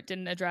report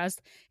didn't address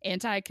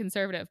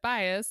anti-conservative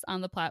bias on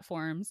the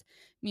platforms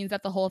means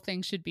that the whole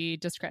thing should be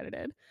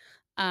discredited,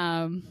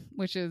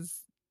 which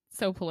is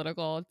so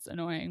political. It's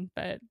annoying,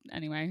 but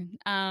anyway.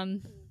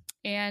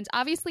 And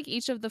obviously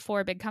each of the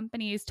 4 big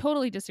companies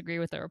totally disagree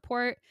with the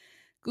report.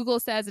 Google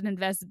says it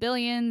invests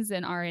billions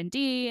in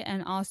R&D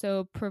and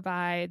also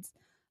provides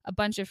a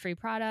bunch of free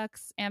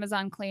products.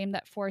 Amazon claimed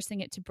that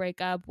forcing it to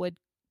break up would,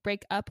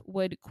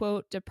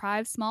 quote,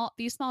 deprive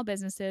these small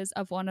businesses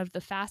of one of the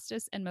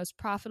fastest and most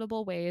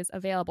profitable ways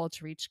available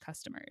to reach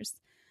customers.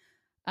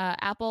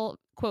 Apple,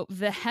 quote,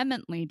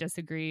 vehemently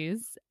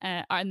disagrees,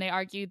 and they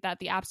argued that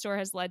the App Store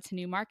has led to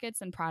new markets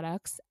and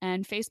products,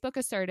 and Facebook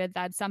asserted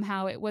that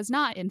somehow it was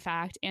not, in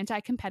fact,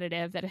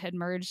 anti-competitive, that it had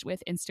merged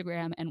with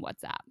Instagram and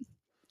WhatsApp.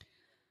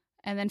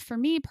 And then for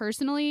me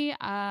personally,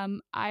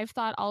 I've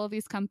thought all of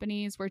these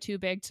companies were too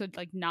big to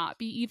like not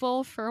be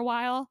evil for a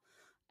while,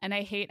 and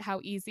I hate how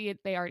easy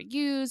they are to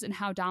use and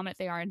how dominant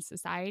they are in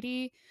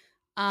society.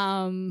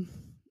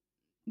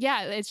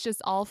 Yeah, it's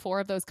just all 4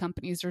 of those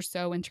companies are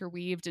so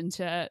interweaved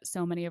into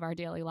so many of our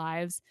daily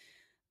lives.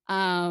 You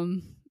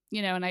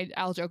know, and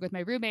I'll joke with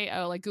my roommate,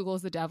 oh, like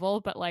Google's the devil,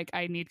 but like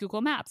I need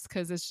Google Maps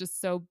because it's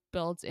just so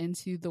built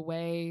into the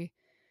way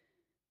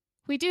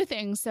we do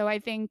things. So I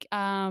think,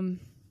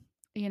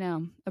 you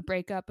know, a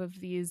breakup of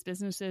these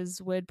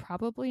businesses would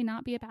probably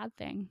not be a bad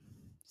thing.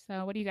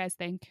 So what do you guys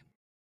think?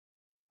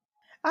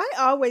 I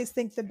always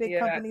think the big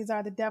companies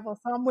are the devil,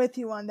 so I'm with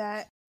you on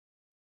that.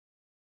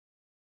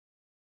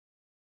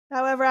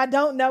 However, I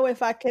don't know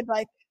if I could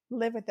like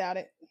live without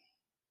it.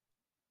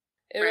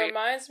 It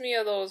reminds me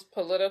of those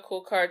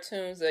political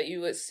cartoons that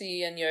you would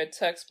see in your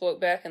textbook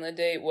back in the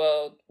day.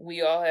 Well,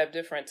 we all have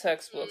different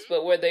textbooks,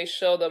 but where they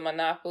show the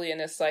monopoly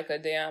and it's like a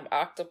damn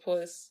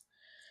octopus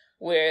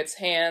where its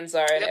hands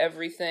are in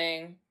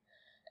everything.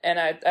 And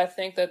I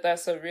think that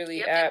that's a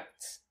really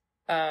apt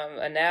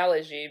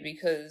analogy,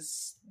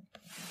 because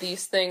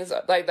these things,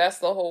 like, that's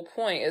the whole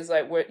point, is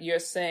like what you're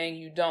saying,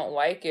 you don't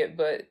like it,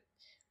 but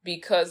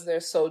because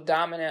they're so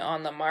dominant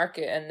on the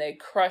market and they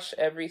crush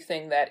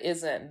everything that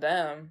isn't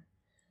them,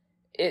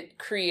 it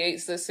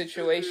creates this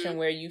situation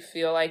where you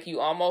feel like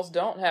you almost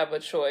don't have a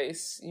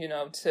choice, you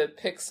know, to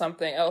pick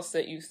something else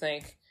that you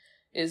think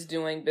is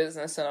doing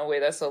business in a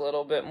way that's a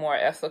little bit more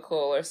ethical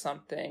or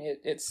something.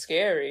 It's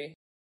scary.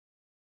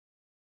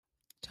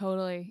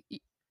 Totally.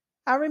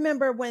 I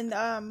remember when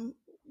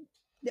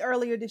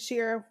earlier this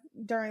year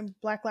during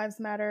Black Lives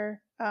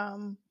Matter,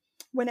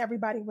 when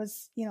everybody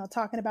was, you know,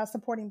 talking about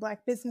supporting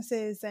Black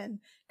businesses and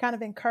kind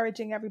of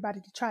encouraging everybody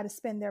to try to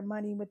spend their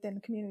money within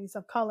communities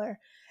of color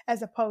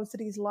as opposed to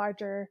these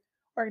larger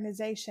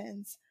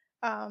organizations.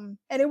 And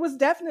it was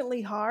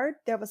definitely hard.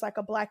 There was like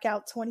a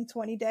Blackout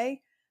 2020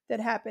 day that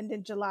happened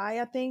in July,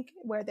 I think,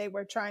 where they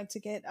were trying to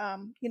get,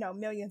 you know,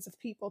 millions of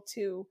people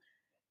to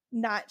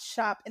not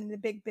shop in the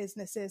big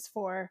businesses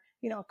for,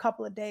 you know, a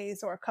couple of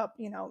days or a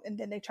couple, you know, and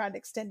then they tried to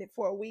extend it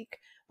for a week.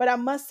 But I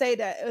must say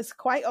that it was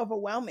quite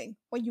overwhelming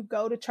when you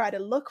go to try to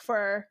look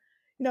for,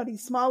 you know,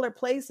 these smaller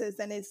places,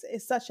 and it's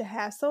such a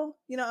hassle,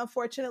 you know,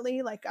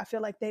 unfortunately. Like, I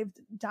feel like they've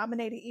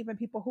dominated even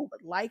people who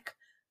would like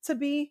to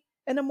be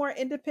in a more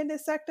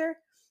independent sector.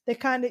 You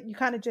kind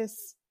of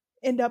just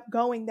end up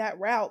going that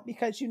route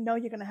because you know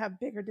you're going to have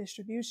bigger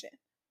distribution.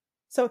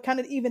 So it kind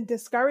of even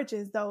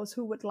discourages those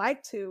who would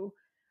like to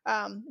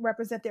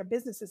represent their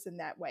businesses in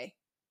that way.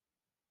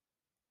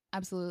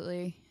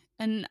 Absolutely.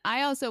 And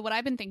I also, what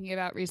I've been thinking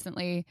about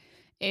recently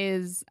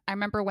is, I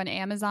remember when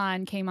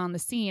Amazon came on the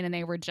scene and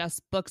they were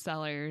just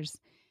booksellers,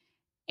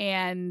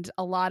 and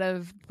a lot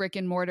of brick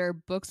and mortar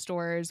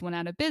bookstores went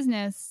out of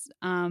business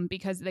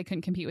because they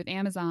couldn't compete with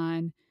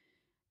Amazon.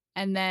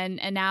 And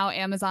now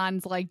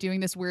Amazon's like doing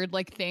this weird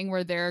like thing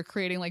where they're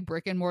creating like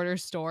brick and mortar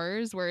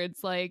stores where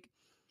it's like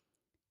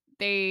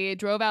they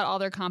drove out all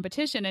their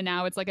competition and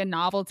now it's like a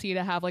novelty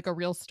to have like a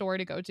real store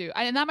to go to.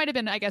 And that might have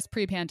been, I guess,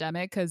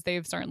 pre-pandemic, because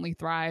they've certainly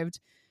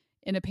thrived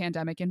in a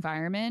pandemic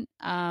environment.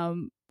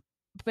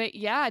 But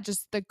yeah,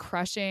 just the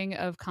crushing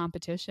of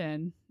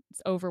competition.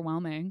 It's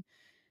overwhelming.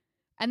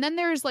 And then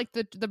there's like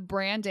the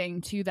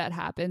branding too that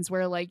happens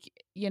where, like,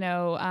 you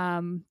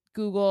know,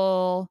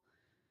 Google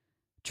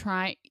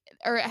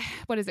or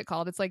what is it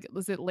called? It's like,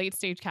 was it late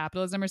stage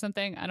capitalism or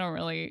something?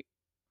 I'm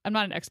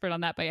not an expert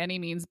on that by any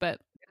means, but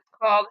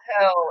Called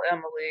hell,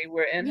 Emily.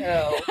 We're in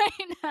hell. I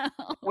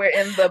know. We're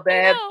in the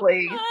bad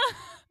place.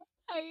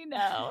 I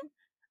know.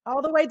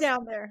 All the way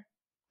down there.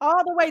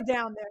 All the way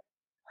down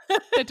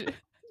there.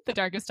 The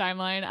darkest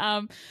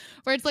timeline.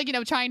 Where it's like, you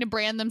know, trying to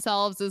brand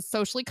themselves as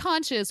socially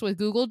conscious with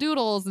Google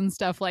Doodles and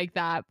stuff like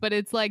that. But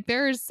it's like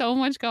there's so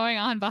much going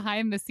on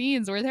behind the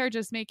scenes where they're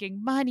just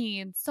making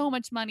money, and so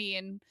much money,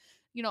 and,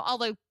 you know, all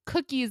the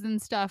cookies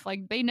and stuff.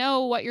 Like, they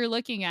know what you're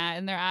looking at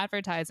and they're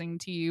advertising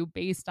to you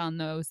based on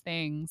those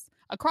things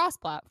across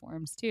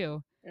platforms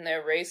too. And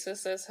they're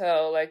racist as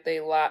hell. Like,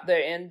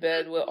 they're in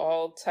bed with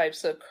all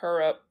types of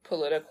corrupt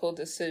political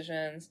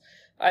decisions.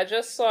 I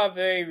just saw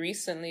very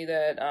recently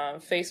that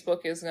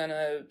Facebook is going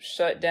to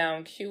shut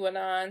down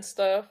QAnon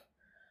stuff,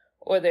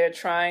 or they're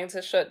trying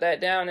to shut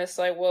that down. It's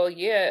like, well,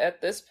 yeah, at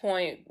this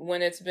point,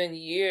 when it's been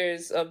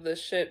years of the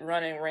shit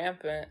running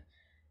rampant,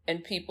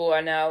 and people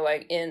are now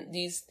like in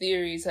these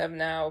theories have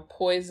now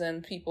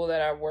poisoned people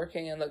that are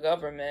working in the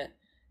government.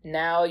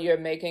 Now you're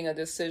making a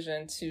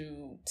decision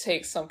to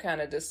take some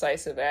kind of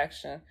decisive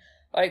action.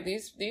 Like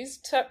these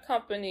tech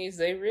companies,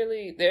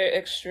 they're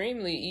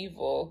extremely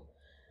evil,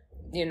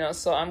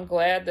 so I'm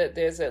glad that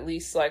there's at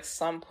least like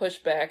some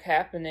pushback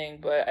happening,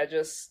 but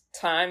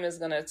time is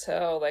going to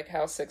tell like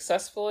how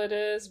successful it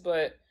is.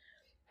 But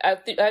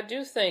I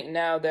do think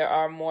now there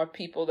are more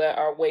people that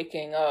are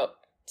waking up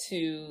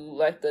to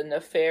like the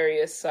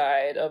nefarious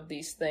side of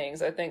these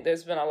things. I think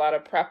there's been a lot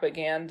of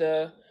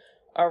propaganda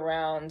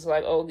around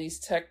like, oh, these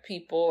tech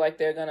people, like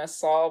they're going to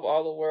solve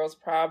all the world's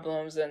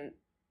problems. And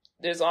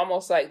there's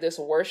almost like this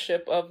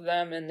worship of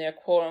them and their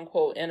quote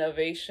unquote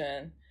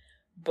innovation.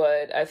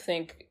 But I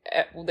think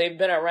they've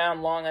been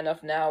around long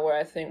enough now where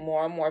I think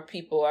more and more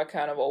people are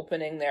kind of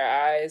opening their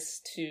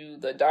eyes to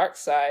the dark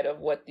side of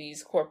what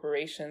these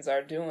corporations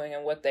are doing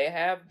and what they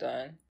have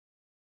done.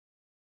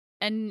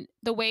 And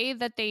the way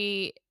that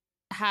they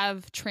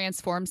have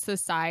transformed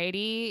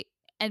society,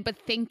 but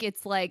think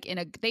it's like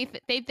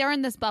they're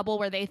in this bubble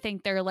where they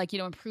think they're like,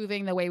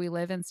 improving the way we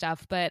live and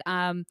stuff. But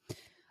so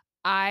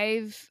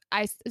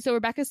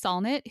Rebecca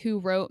Solnit, who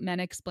wrote Men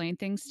Explain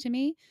Things to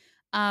Me,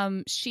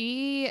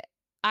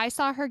 I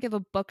saw her give a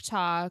book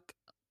talk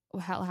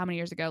how many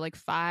years ago, like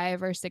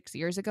 5 or 6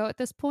 years ago at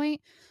this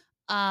point.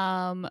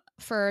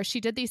 She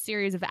did these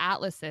series of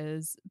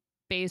atlases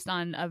based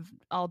on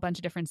a bunch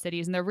of different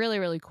cities, and they're really,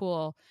 really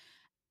cool.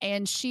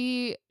 And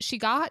she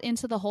got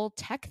into the whole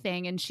tech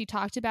thing, and she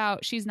talked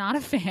about, she's not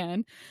a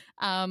fan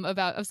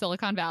of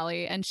Silicon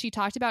Valley, and she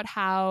talked about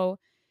how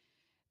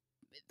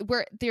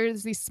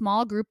there's this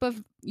small group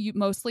of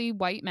mostly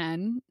white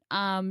men,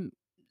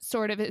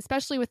 sort of,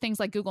 especially with things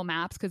like Google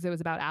Maps, because it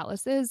was about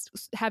atlases,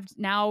 have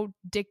now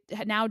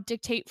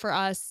dictate for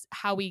us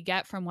how we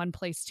get from one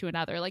place to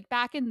another. Like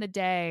back in the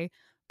day,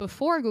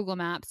 before Google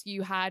Maps,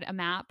 you had a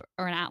map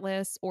or an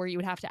atlas, or you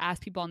would have to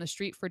ask people on the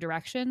street for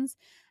directions.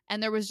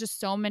 And there were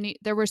so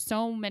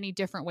many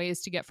different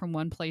ways to get from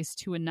one place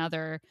to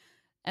another.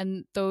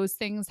 And those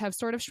things have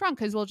sort of shrunk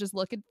because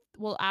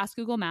we'll ask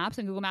Google Maps,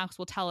 and Google Maps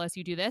will tell us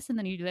you do this, and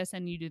then you do this,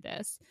 and you do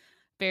this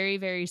very,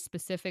 very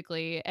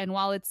specifically. And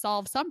while it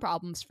solves some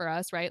problems for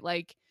us, right?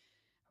 Like,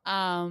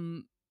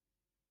 avoiding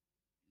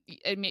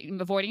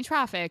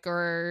traffic,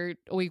 or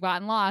we've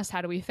gotten lost,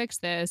 how do we fix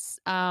this?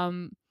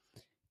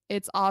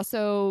 It's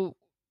also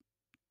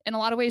in a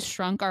lot of ways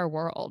shrunk our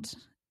world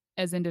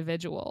as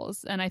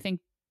individuals. And I think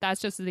that's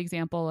just an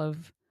example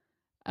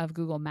of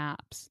Google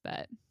Maps,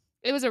 but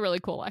it was a really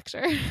cool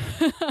lecture.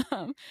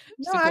 No,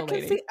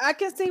 I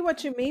can see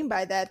what you mean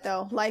by that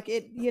though. Like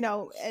it,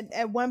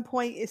 at one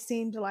point it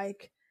seemed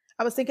like,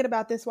 I was thinking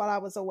about this while I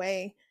was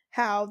away,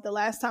 how the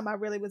last time I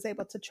really was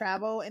able to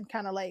travel and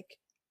kind of like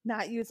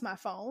not use my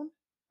phone,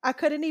 I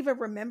couldn't even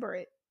remember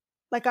it.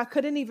 Like I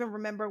couldn't even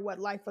remember what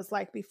life was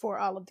like before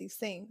all of these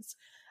things.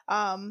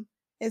 And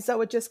so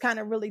it just kind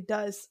of really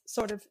does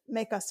sort of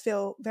make us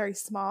feel very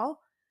small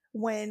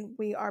when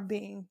we are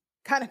being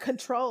kind of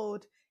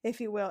controlled,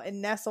 if you will,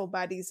 and nestled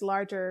by these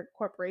larger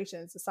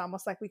corporations. It's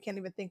almost like we can't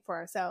even think for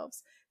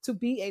ourselves to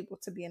be able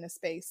to be in a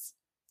space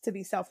to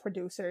be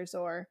self-producers,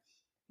 or,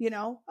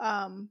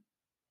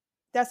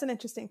 that's an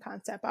interesting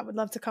concept. I would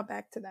love to come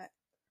back to that.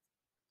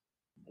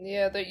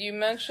 Yeah, that you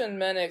mentioned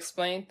Men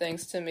Explain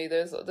Things to Me.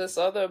 There's this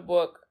other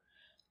book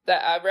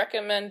that I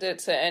recommended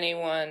to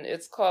anyone.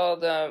 It's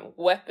called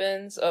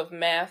Weapons of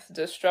Math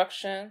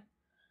Destruction: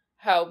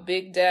 How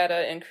Big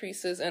Data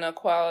Increases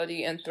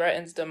Inequality and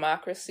Threatens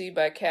Democracy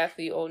by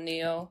Cathy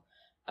O'Neil.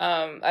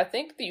 I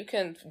think that you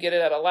can get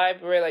it at a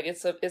library. Like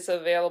it's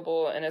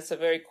available, and it's a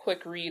very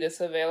quick read.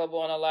 It's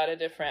available in a lot of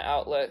different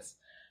outlets.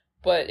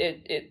 But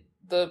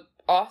the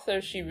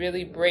author, she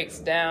really breaks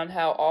down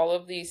how all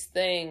of these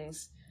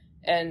things,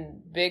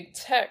 and big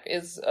tech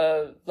is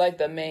like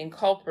the main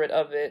culprit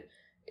of it.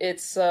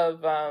 It's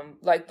of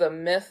like the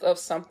myth of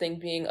something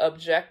being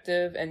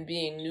objective and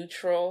being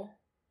neutral,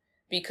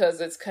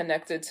 because it's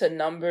connected to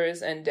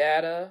numbers and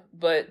data.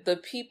 But the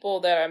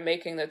people that are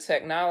making the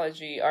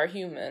technology are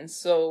humans.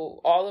 So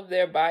all of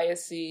their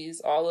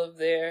biases, all of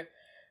their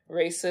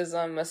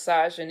racism,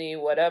 misogyny,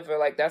 whatever,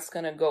 like that's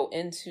going to go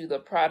into the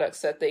products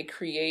that they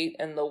create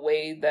and the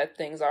way that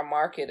things are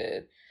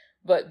marketed.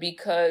 But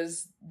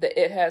because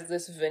it has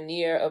this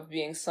veneer of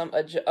being some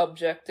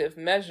objective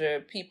measure,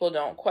 people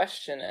don't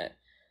question it.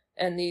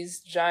 And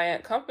these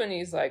giant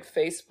companies like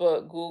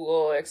Facebook,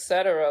 Google,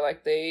 etc.,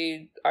 like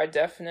they are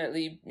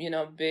definitely,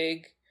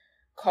 big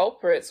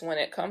culprits when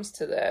it comes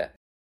to that.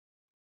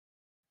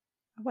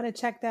 I want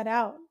to check that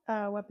out.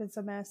 Weapons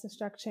of Mass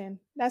Destruction.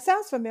 That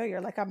sounds familiar.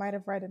 Like I might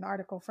have read an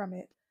article from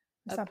it.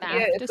 Yeah,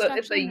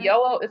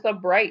 it's a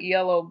bright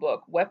yellow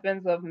book.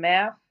 Weapons of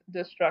Math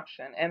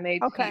Destruction.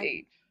 MATH.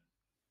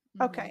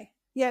 Okay.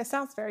 Yeah, it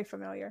sounds very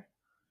familiar.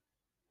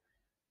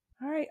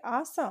 All right,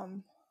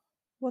 awesome.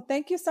 Well,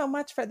 thank you so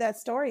much for that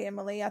story,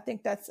 Emily. I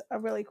think that's a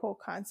really cool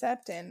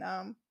concept,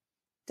 and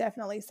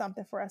definitely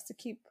something for us to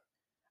keep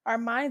our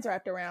minds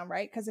wrapped around,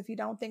 right? Because if you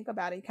don't think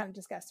about it, you kind of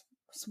just get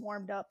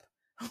swarmed up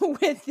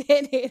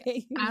within it.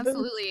 And you lose.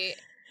 Absolutely.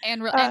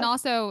 And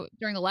also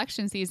during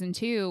election season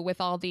too,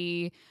 with all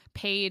the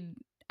paid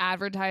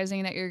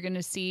advertising that you're going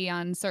to see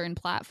on certain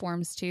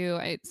platforms too,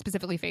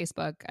 specifically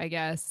Facebook, I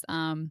guess.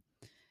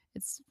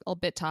 It's a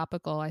bit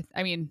topical.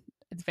 I mean,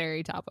 it's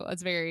very topical.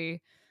 It's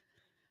very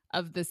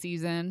of the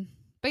season.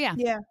 But yeah.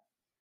 Yeah.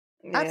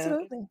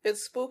 Absolutely.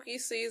 It's spooky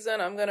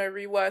season. I'm going to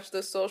rewatch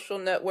The Social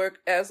Network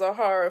as a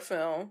horror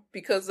film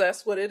because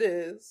that's what it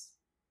is.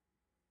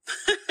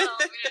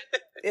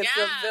 It's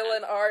a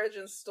villain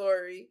origin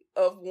story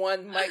of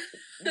one Mike,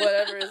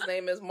 whatever his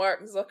name is,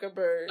 Mark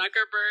Zuckerberg.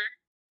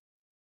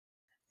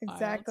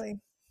 Exactly.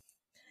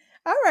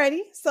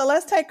 Alrighty, so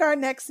let's take our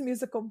next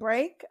musical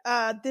break.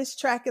 This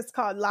track is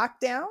called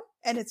Lockdown,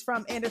 and it's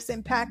from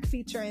Anderson .Paak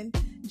featuring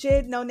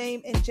Jid, No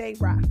Name, and J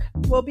Rock.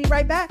 We'll be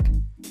right back.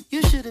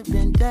 You should have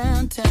been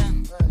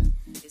downtown.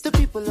 The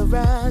people are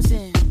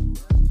rising.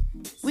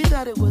 We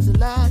thought it was a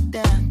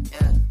lockdown.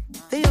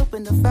 They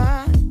opened the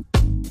fire.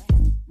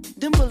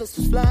 Them bullets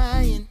was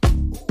flying.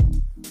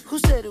 Who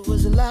said it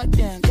was a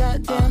lockdown?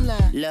 Goddamn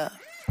lie. Look,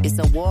 it's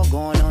a war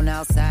going on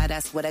outside, I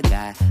swear to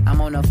God.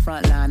 I'm on the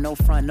front line, no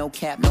front, no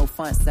cap, no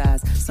front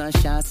size.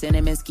 Sunshine,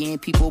 cinnamon skin,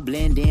 people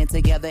blend in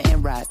together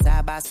and ride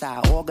side by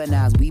side.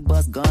 Organized, we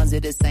bust guns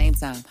at the same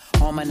time.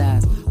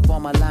 Harmonize,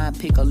 form a line,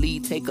 pick a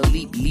lead, take a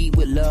leap, lead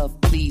with love,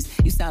 please.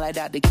 You sound like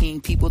Dr.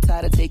 King, people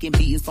tired of taking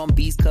beatings from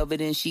beasts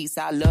covered in sheets.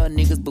 I love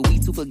niggas, but we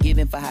too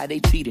forgiving for how they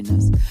treating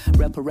us.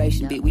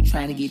 Reparation, bitch, we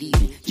trying to get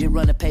even. Just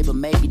run a paper,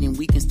 maybe then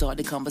we can start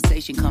the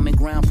conversation. Common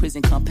ground,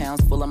 prison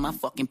compounds full of my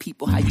fucking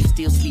people. How you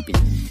still sleeping?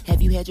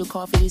 Have you had your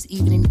coffee this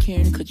evening,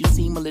 Karen? Cause you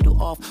seem a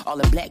little off. All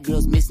the black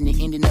girls missing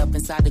and ending up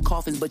inside the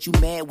coffins. But you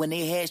mad when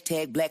they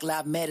hashtag Black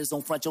Lives Matters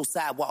on front your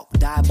sidewalk.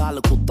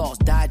 Diabolical thoughts,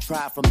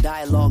 diatribe from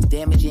dialogues,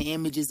 damaging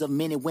images of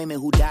men and women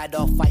who died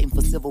off fighting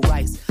for civil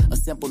rights. A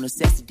simple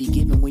necessity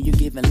given when you're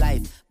giving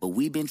life. But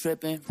we been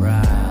tripping,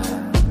 right?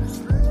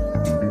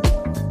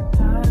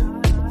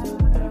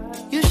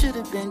 You should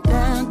have been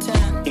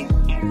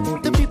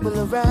downtown. The people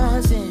are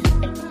rising.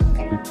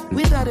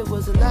 We thought it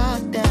was a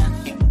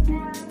lockdown.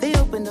 They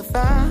opened the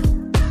fire.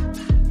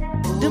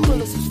 Them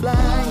bullets was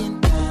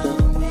flying.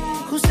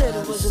 Who said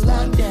it was a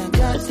lockdown?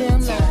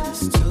 Goddamn lie.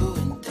 It's two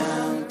in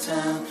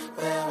downtown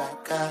where I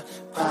got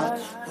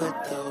popped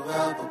with the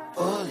rubber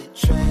bullet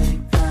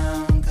tray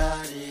pound.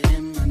 Got it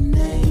in my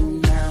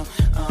name now.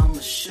 I'ma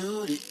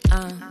shoot it.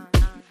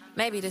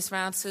 Maybe this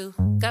round two.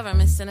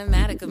 Government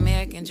cinematic,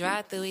 American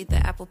drive-through. Eat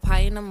the apple pie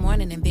in the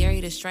morning and bury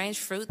the strange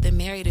fruit. Then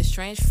marry the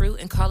strange fruit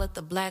and call it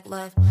the black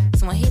love.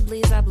 So when he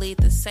bleeds, I bleed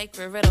the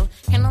sacred riddle.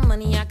 Ain't no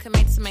money I can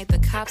make the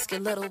cops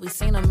get little. We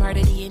seen him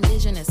murder the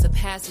indigenous, a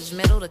passage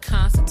middle. The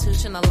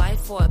Constitution, a life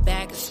for a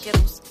bag of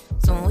Skittles.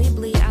 So when we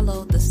bleed, I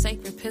load the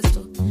sacred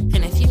pistol. And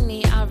if you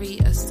need, I'll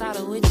read a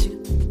starter with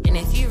you. And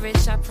if you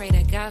rich, I pray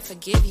that God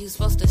forgive you.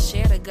 Supposed to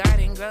share the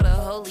garden, grow the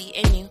holy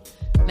in you.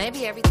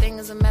 Maybe everything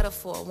is a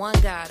metaphor, one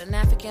God. An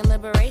African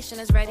liberation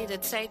is ready to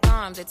take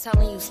arms. They're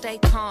telling you stay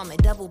calm. They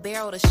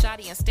double-barrel the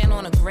shotty and stand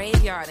on a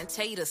graveyard and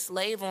tell you to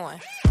slave on.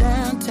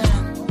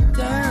 Downtown,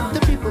 down. The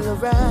people are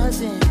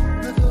rising.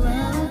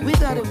 We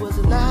thought it was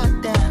a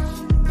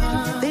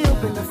lockdown. They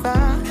opened the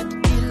fire.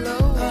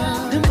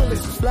 Them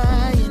bullets was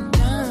flying.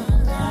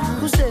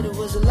 Who said it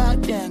was a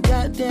lockdown?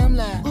 Goddamn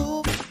lie.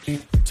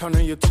 Turn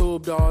on your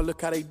tube, dawg,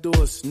 look how they do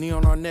us. Knee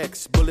on our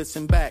necks, bullets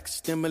in backs,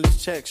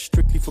 stimulus checks,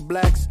 strictly for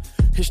blacks.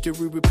 History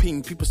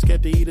repeating, people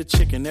scared to eat a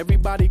chicken.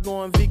 Everybody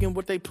going vegan,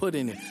 what they put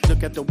in it.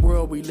 Look at the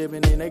world we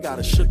living in, they got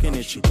a shook in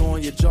it. You go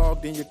on your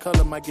jog, then your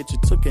color might get you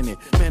took in it.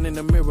 Man in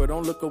the mirror,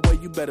 don't look away,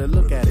 you better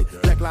look at it.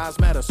 Black lives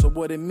matter, so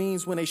what it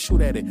means when they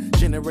shoot at it.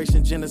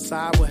 Generation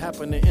genocide, what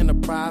happened to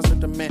Enterprise?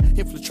 Let the man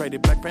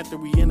infiltrated, Black Panther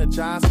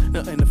re-energized.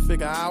 Nothing to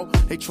figure out,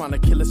 they trying to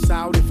kill us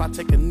out. If I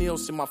take a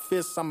Nils in my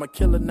fist, I'm a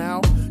killer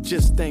now.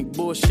 Just think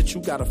bullshit,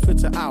 you gotta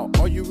filter out.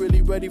 Are you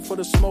really ready for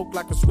the smoke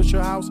like a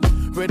Swisher House?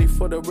 Ready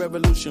for the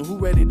revolution,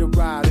 who ready to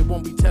ride? It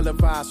won't be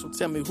televised, so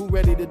tell me who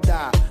ready to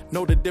die?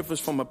 Know the difference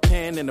from a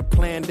pan and a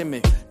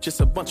pandemic.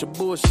 Just a bunch of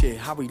bullshit,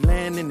 how we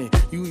land in it.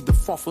 You either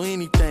fall for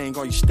anything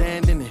or you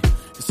stand in it.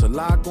 It's a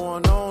lot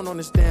going on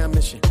this damn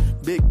mission.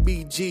 Big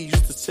BG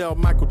used to sell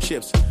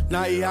microchips.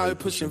 Now he out here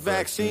pushing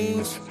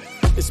vaccines.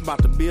 It's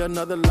about to be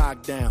another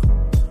lockdown.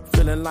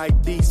 Feeling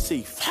like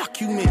DC,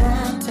 fuck you man.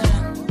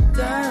 Downtown,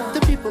 down.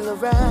 The people are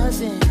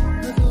rising.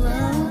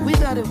 We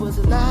thought it was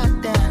a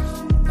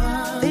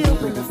lockdown. They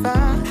opened the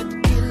fire.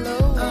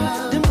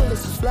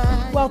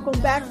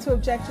 Welcome back to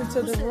Objection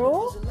to the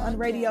Rule on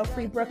Radio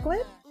Free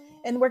Brooklyn.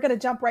 And we're going to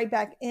jump right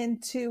back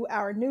into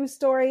our news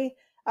story.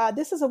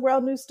 This is a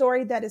world news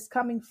story that is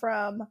coming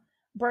from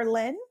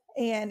Berlin,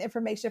 and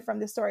information from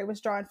this story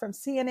was drawn from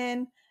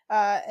CNN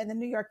and the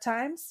New York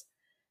Times.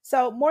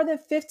 So more than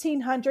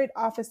 1,500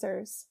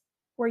 officers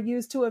were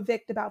used to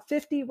evict about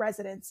 50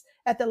 residents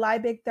at the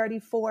Liebig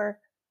 34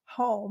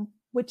 home,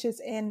 which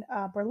is in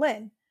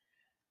Berlin,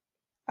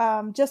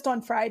 just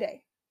on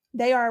Friday.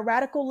 They are a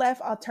radical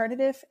left,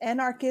 alternative,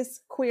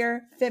 anarchist,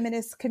 queer,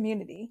 feminist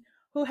community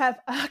who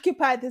have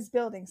occupied this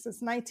building since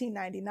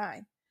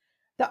 1999.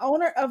 The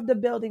owner of the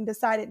building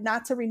decided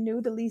not to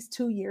renew the lease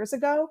 2 years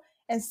ago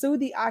and sued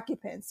the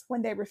occupants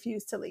when they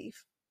refused to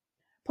leave.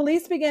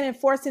 Police began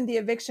enforcing the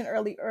eviction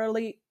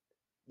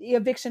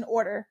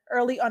order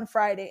early on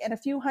Friday, and a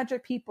few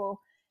hundred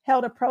people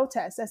held a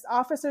protest as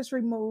officers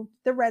removed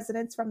the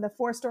residents from the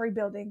 4-story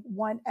building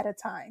one at a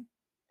time.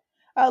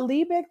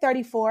 Liebig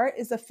 34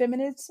 is a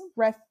feminist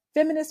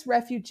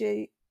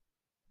refugee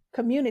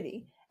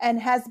community and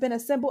has been a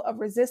symbol of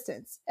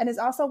resistance, and is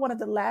also one of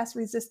the last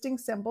resisting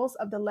symbols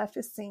of the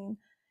leftist scene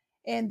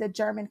in the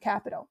German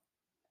capital.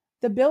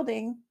 The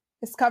building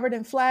is covered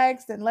in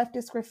flags and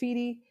leftist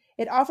graffiti.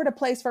 It offered a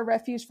place for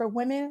refuge for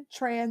women,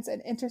 trans,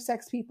 and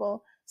intersex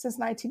people since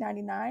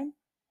 1999.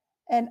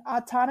 An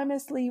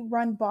autonomously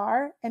run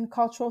bar and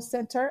cultural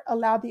center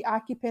allowed the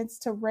occupants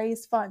to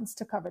raise funds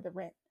to cover the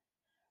rent.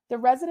 The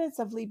residents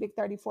of Liebig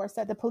 34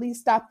 said the police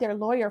stopped their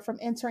lawyer from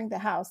entering the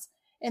house,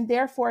 and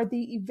therefore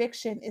the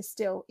eviction is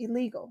still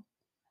illegal.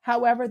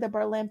 However, the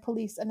Berlin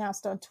police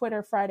announced on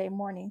Twitter Friday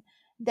morning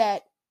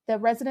that the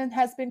resident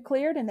has been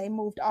cleared and they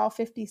moved all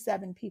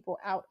 57 people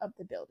out of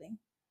the building.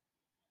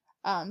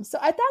 So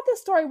I thought this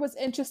story was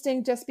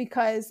interesting just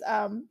because,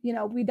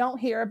 we don't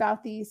hear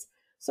about these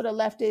sort of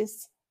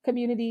leftist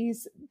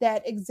communities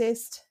that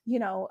exist,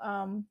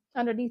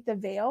 underneath the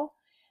veil.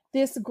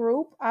 This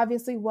group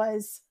obviously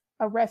was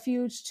a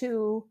refuge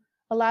to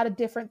a lot of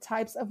different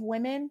types of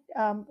women.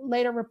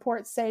 Later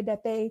reports say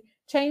that they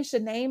changed the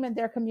name in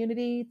their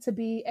community to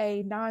be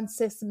a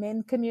non-cis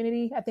men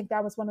community. I think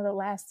that was one of the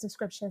last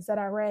descriptions that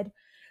I read.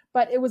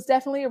 But it was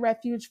definitely a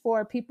refuge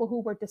for people who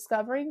were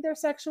discovering their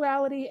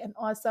sexuality and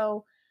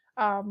also,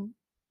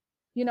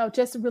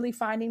 just really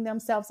finding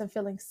themselves and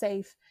feeling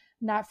safe,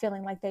 not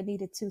feeling like they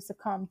needed to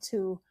succumb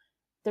to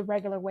the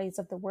regular ways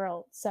of the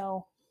world.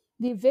 So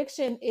the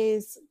eviction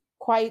is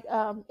quite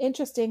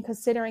interesting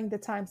considering the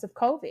times of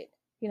COVID.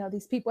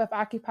 These people have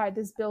occupied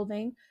this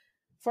building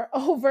for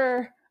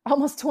over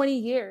almost 20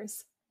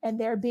 years, and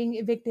they're being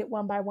evicted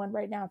one by one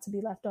right now to be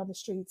left on the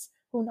streets.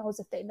 Who knows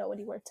if they know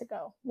anywhere to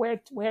go,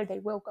 where they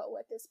will go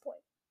at this point.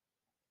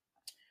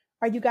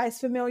 Are you guys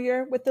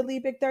familiar with the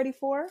Liebig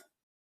 34?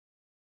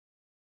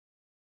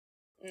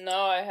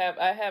 No, I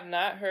have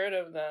not heard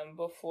of them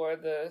before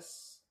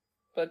this,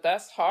 but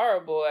that's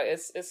horrible.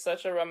 It's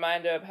such a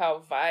reminder of how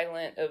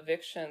violent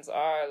evictions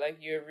are. Like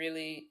you're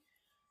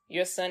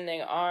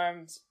sending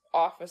armed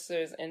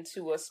officers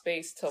into a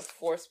space to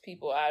force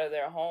people out of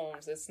their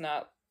homes. It's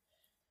not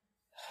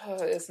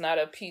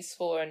a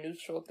peaceful or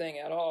neutral thing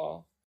at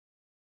all.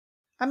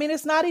 I mean,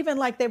 it's not even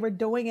like they were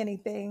doing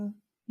anything,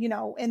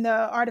 in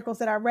the articles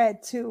that I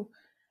read too,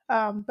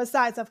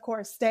 besides, of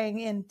course, staying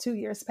in 2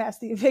 years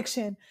past the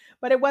eviction.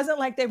 But it wasn't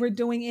like they were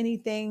doing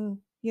anything,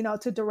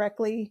 to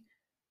directly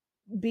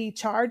be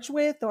charged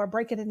with or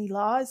breaking any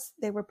laws.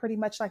 They were pretty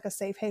much like a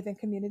safe haven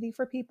community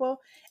for people.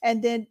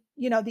 And then,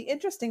 the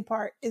interesting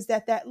part is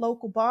that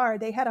local bar,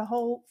 they had a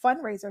whole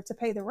fundraiser to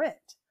pay the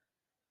rent.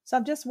 So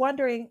I'm just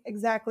wondering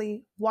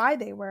exactly why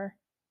they were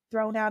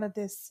thrown out of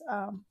this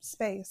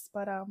space.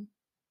 But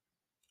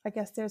I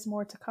guess there's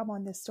more to come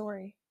on this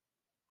story.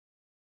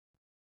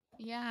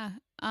 Yeah.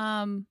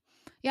 I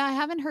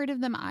haven't heard of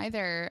them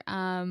either.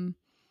 And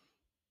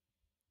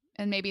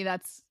maybe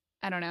that's,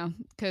 I don't know,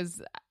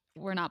 because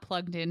we're not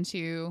plugged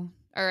into,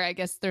 or I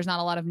guess there's not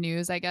a lot of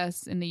news, I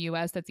guess, in the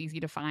US that's easy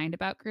to find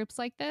about groups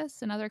like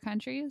this in other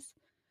countries.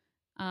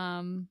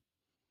 That's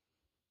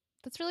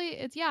really,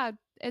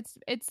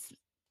 it's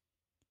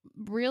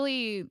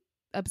really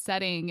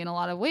upsetting in a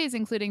lot of ways,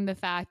 including the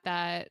fact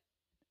that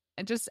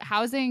just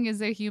housing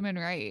is a human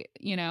right,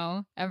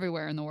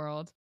 everywhere in the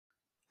world.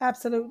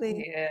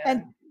 Absolutely.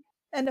 Yeah.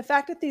 And the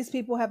fact that these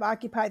people have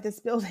occupied this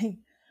building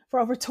for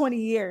over 20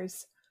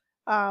 years,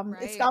 Right.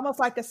 It's almost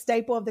like a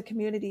staple of the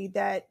community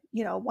that,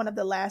 one of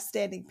the last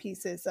standing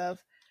pieces of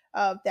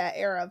that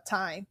era of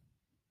time,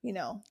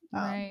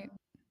 Right.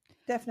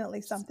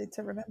 Definitely something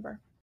to remember.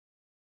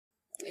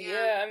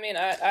 Yeah, I mean,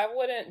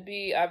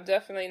 I'm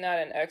definitely not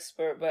an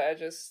expert, but I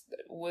just,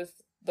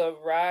 with the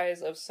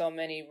rise of so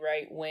many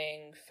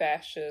right-wing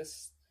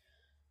fascist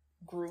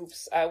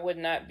groups, I would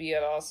not be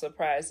at all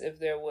surprised if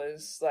there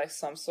was like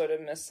some sort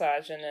of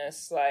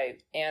misogynist,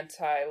 like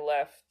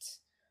anti-left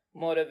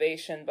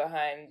motivation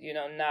behind,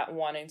 not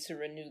wanting to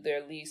renew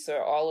their lease,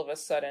 or all of a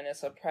sudden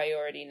it's a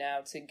priority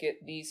now to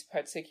get these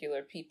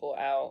particular people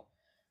out.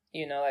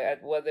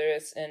 Like whether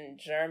it's in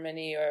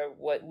Germany or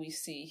what we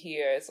see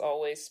here, it's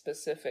always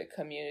specific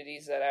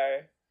communities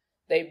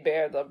they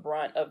bear the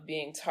brunt of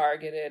being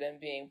targeted and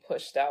being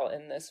pushed out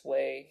in this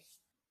way.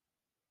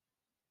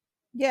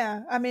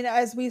 Yeah, I mean,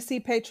 as we see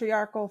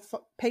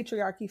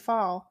patriarchy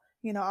fall,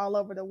 all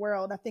over the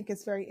world, I think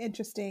it's very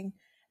interesting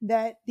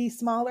that these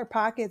smaller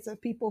pockets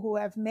of people who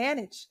have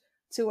managed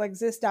to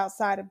exist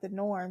outside of the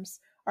norms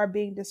are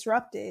being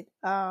disrupted,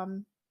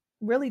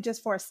 really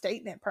just for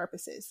statement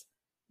purposes,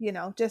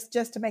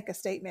 just to make a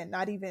statement,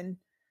 not even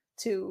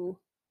to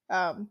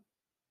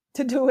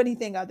do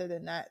anything other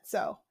than that.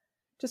 So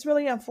just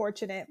really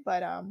unfortunate,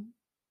 but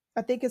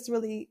I think it's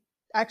really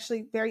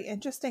actually very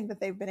interesting that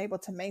they've been able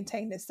to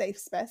maintain this safe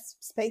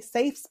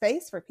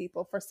space for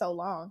people for so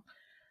long,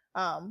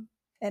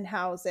 and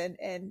house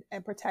and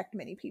protect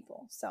many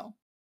people. So,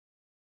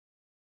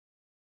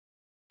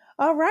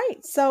 all right.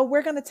 So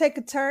we're going to take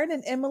a turn.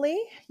 And Emily,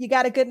 you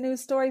got a good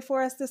news story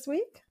for us this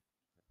week?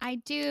 I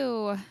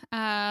do.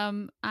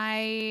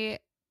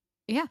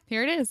 Yeah,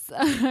 here it is.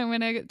 I'm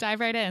going to dive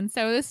right in.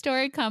 So this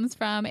story comes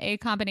from a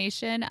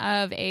combination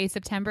of a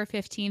September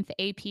 15th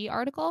AP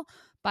article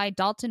by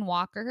Dalton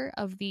Walker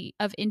of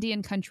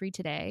Indian Country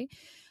Today.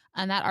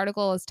 And that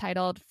article is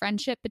titled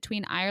 "Friendship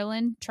Between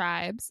Ireland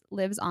Tribes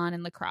Lives On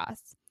in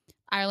Lacrosse."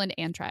 Ireland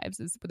and tribes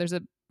there's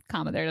a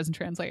comma there, doesn't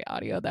translate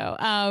audio though.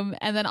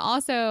 And then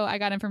also I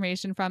got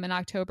information from an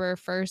October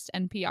 1st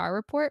NPR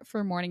report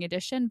for Morning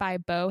Edition by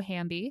Bo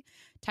Hamby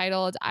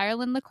titled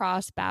 "Ireland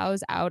Lacrosse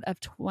Bows Out of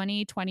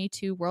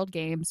 2022 World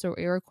Games so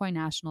Iroquois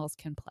Nationals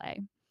Can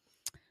Play."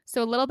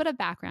 So a little bit of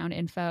background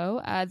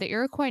info. The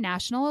Iroquois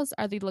Nationals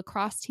are the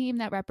lacrosse team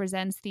that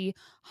represents the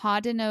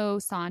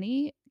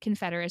Haudenosaunee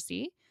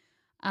Confederacy.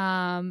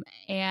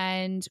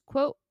 And,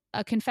 quote,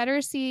 a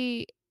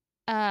confederacy,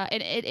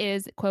 it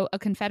is, quote, a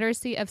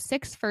confederacy of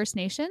 6 First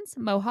Nations: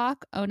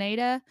 Mohawk,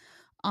 Oneida,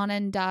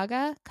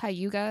 Onondaga,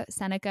 Cayuga,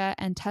 Seneca,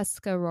 and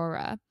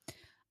Tuscarora.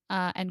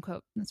 End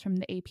quote. That's from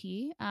the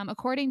AP.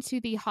 According to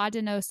the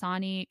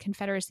Haudenosaunee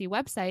Confederacy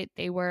website,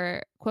 they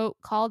were, quote,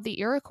 called the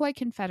Iroquois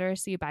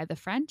Confederacy by the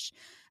French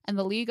and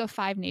the League of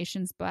Five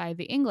Nations by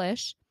the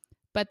English,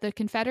 but the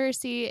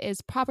Confederacy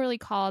is properly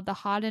called the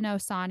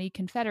Haudenosaunee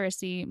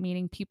Confederacy,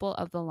 meaning people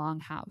of the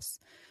Long House.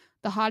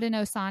 The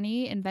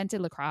Haudenosaunee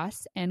invented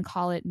lacrosse and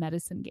call it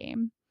medicine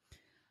game.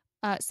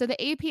 So the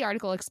AP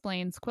article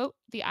explains, quote,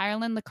 "The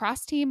Ireland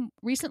lacrosse team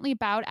recently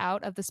bowed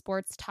out of the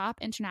sport's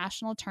top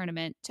international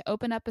tournament to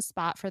open up a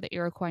spot for the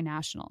Iroquois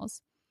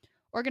Nationals.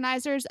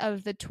 Organizers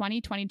of the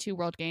 2022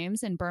 World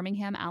Games in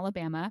Birmingham,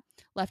 Alabama,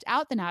 left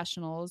out the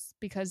Nationals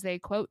because they,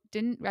 quote,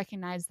 didn't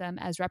recognize them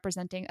as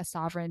representing a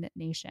sovereign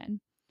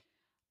nation."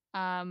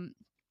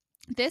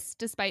 This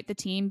despite the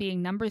team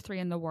being number 3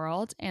 in the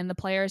world and the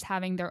players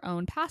having their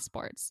own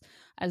passports,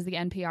 as the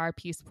NPR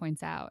piece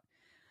points out.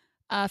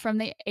 From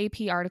the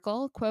AP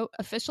article, quote,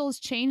 "Officials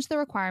changed the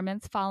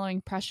requirements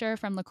following pressure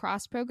from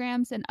lacrosse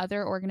programs and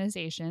other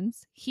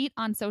organizations, heat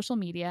on social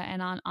media,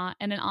 and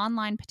an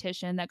online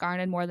petition that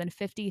garnered more than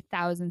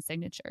 50,000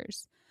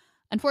 signatures.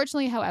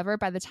 Unfortunately, however,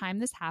 by the time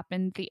this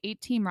happened, the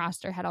 8-team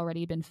roster had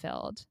already been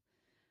filled."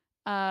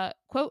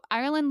 Quote,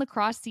 Ireland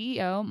lacrosse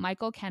CEO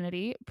Michael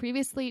Kennedy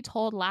previously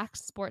told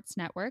Lax Sports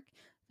Network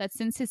that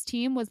since his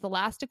team was the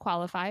last to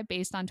qualify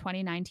based on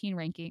 2019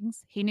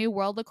 rankings, he knew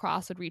World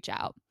Lacrosse would reach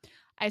out.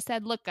 "I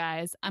said, look,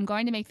 guys, I'm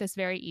going to make this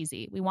very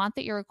easy. We want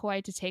the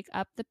Iroquois to take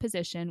up the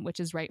position which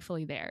is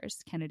rightfully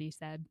theirs," Kennedy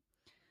said.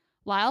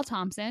 Lyle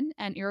Thompson,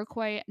 an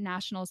Iroquois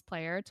Nationals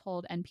player,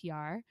 told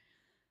NPR.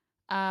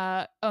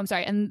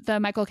 And the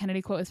Michael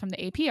Kennedy quote is from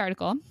the AP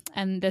article,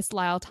 and this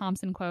Lyle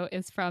Thompson quote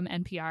is from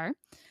NPR.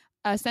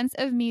 "A sense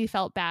of me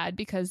felt bad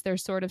because they're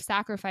sort of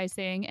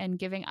sacrificing and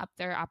giving up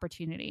their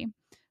opportunity.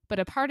 But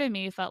a part of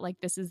me felt like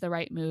this is the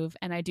right move,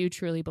 and I do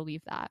truly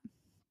believe that."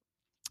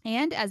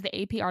 And as the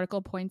AP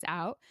article points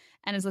out,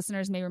 and as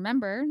listeners may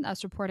remember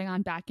us reporting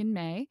on back in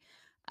May,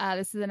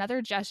 this is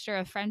another gesture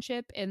of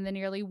friendship in the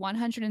nearly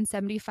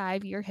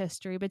 175-year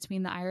history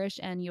between the Irish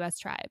and U.S.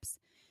 tribes.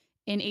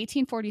 In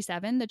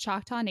 1847, the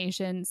Choctaw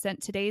Nation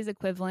sent today's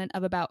equivalent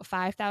of about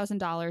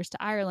 $5,000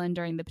 to Ireland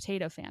during the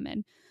potato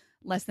famine,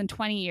 less than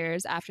 20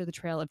 years after the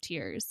Trail of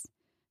Tears.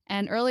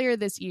 And earlier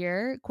this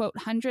year, quote,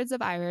 hundreds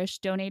of Irish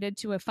donated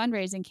to a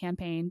fundraising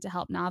campaign to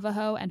help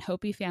Navajo and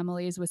Hopi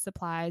families with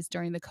supplies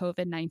during the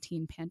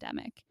COVID-19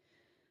 pandemic.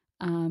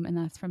 And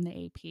that's from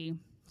the AP.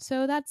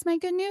 So that's my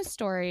good news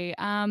story.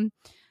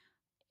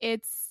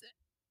 It's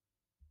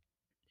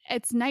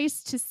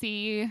nice to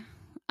see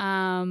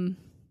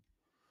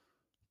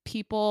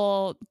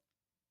people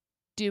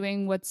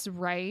doing what's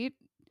right,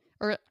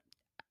 or,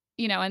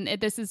 you know, and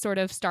this is sort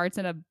of starts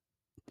in a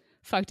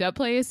fucked up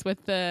place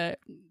with the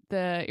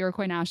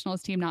Iroquois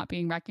Nationals team not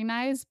being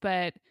recognized,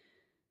 but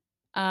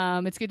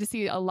it's good to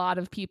see a lot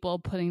of people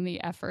putting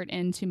the effort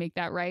in to make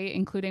that right,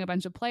 including a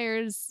bunch of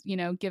players, you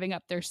know, giving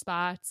up their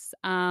spots.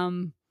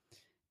 And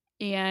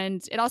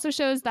it also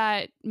shows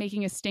that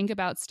making a stink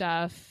about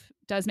stuff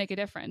does make a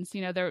difference.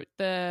 You know,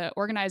 the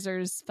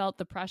organizers felt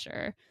the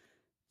pressure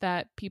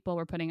that people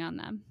were putting on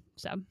them.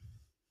 So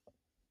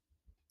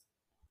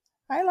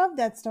I love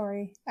that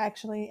story,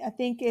 actually. I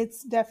think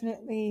it's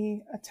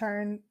definitely a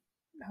turn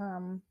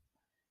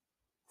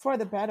for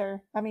the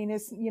better. I mean,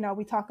 it's, you know,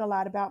 we talk a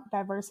lot about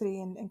diversity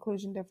and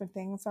inclusion, different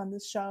things on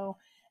this show,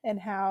 and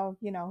how,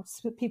 you know,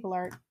 people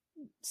are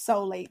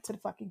so late to the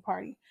fucking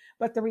party.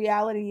 But the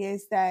reality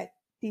is that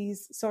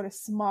these sort of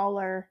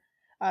smaller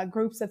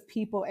groups of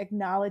people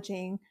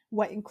acknowledging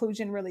what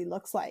inclusion really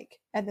looks like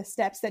and the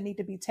steps that need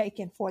to be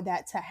taken for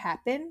that to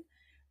happen,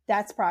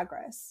 that's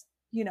progress.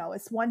 You know,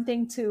 it's one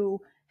thing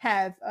to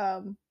have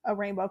a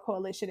rainbow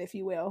coalition, if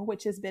you will,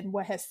 which has been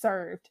what has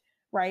served,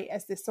 right,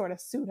 as this sort of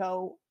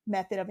pseudo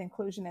method of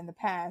inclusion in the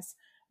past.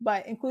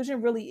 But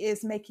inclusion really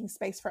is making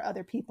space for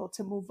other people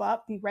to move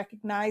up, be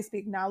recognized, be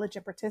acknowledged,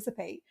 and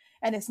participate.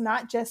 And it's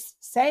not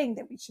just saying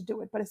that we should do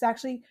it, but it's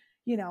actually,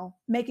 you know,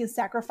 making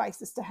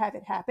sacrifices to have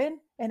it happen.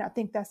 And I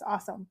think that's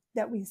awesome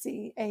that we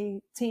see a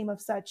team of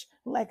such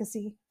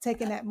legacy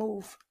taking that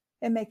move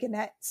and making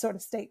that sort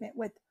of statement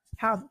with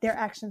how their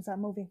actions are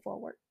moving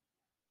forward.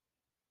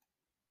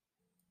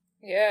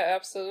 Yeah,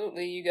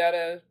 absolutely. You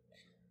gotta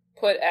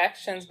put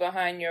actions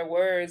behind your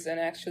words and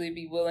actually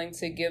be willing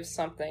to give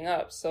something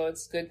up. So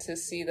it's good to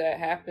see that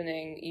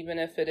happening, even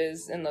if it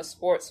is in the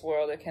sports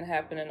world. It can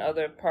happen in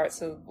other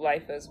parts of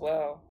life as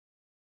well.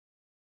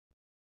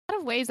 In a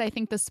lot of ways, I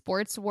think the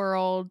sports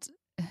world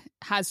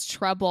has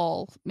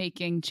trouble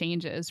making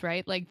changes,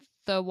 right? Like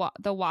the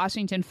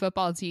Washington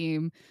football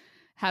team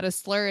had a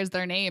slur as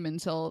their name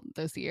until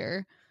this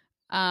year,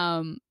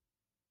 the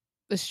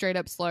straight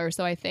up slur.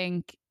 So I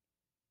think,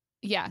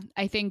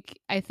 I think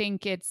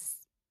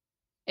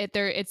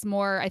it's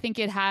more, I think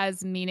it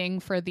has meaning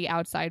for the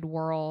outside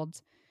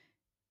world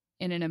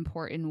in an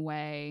important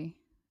way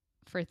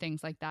for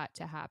things like that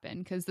to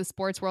happen, because the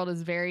sports world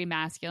is very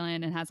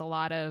masculine and has a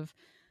lot of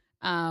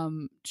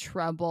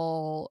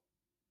trouble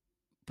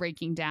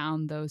breaking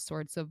down those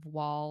sorts of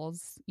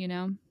walls, you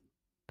know.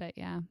 But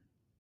yeah,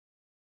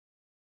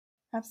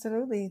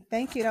 absolutely.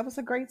 Thank you. That was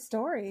a great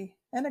story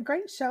and a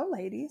great show,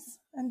 ladies.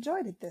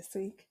 Enjoyed it this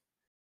week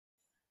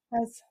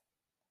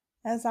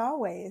as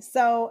always.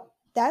 So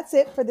that's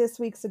it for this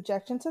week's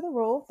Objection to the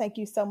Rule. Thank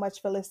you so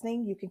much for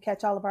listening. You can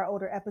catch all of our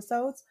older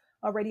episodes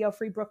on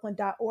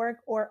radiofreebrooklyn.org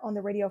or on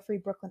the Radio Free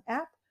Brooklyn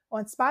app,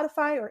 on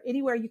Spotify, or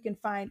anywhere you can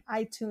find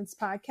iTunes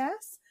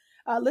podcasts.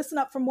 Listen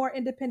up for more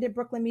independent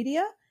Brooklyn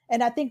media.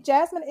 And I think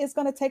Jasmine is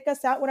going to take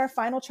us out with our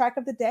final track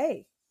of the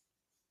day.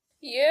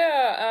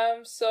 Yeah,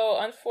 so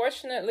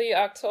unfortunately,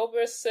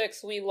 October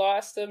 6th, we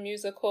lost a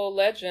musical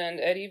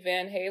legend. Eddie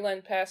Van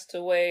Halen passed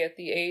away at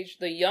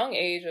the young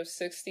age of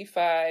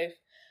 65.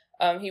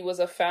 He was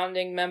a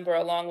founding member,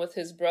 along with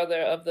his brother,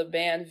 of the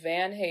band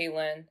Van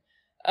Halen.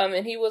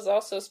 And he was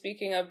also,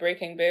 speaking of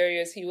breaking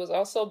barriers, he was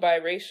also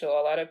biracial.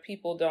 A lot of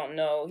people don't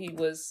know. He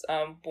was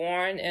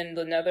born in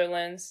the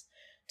Netherlands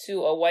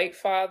to a white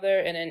father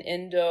and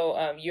an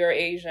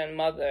Eurasian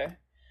mother.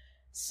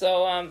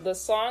 So the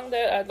song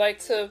that I'd like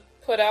to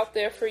put out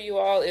there for you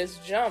all is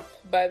Jump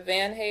by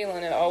Van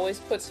Halen. It always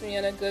puts me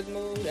in a good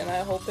mood, and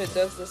I hope it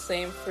does the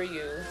same for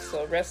you.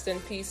 So rest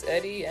in peace,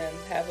 Eddie, and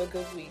have a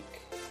good week.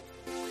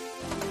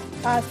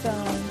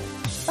 Awesome.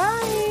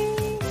 Bye.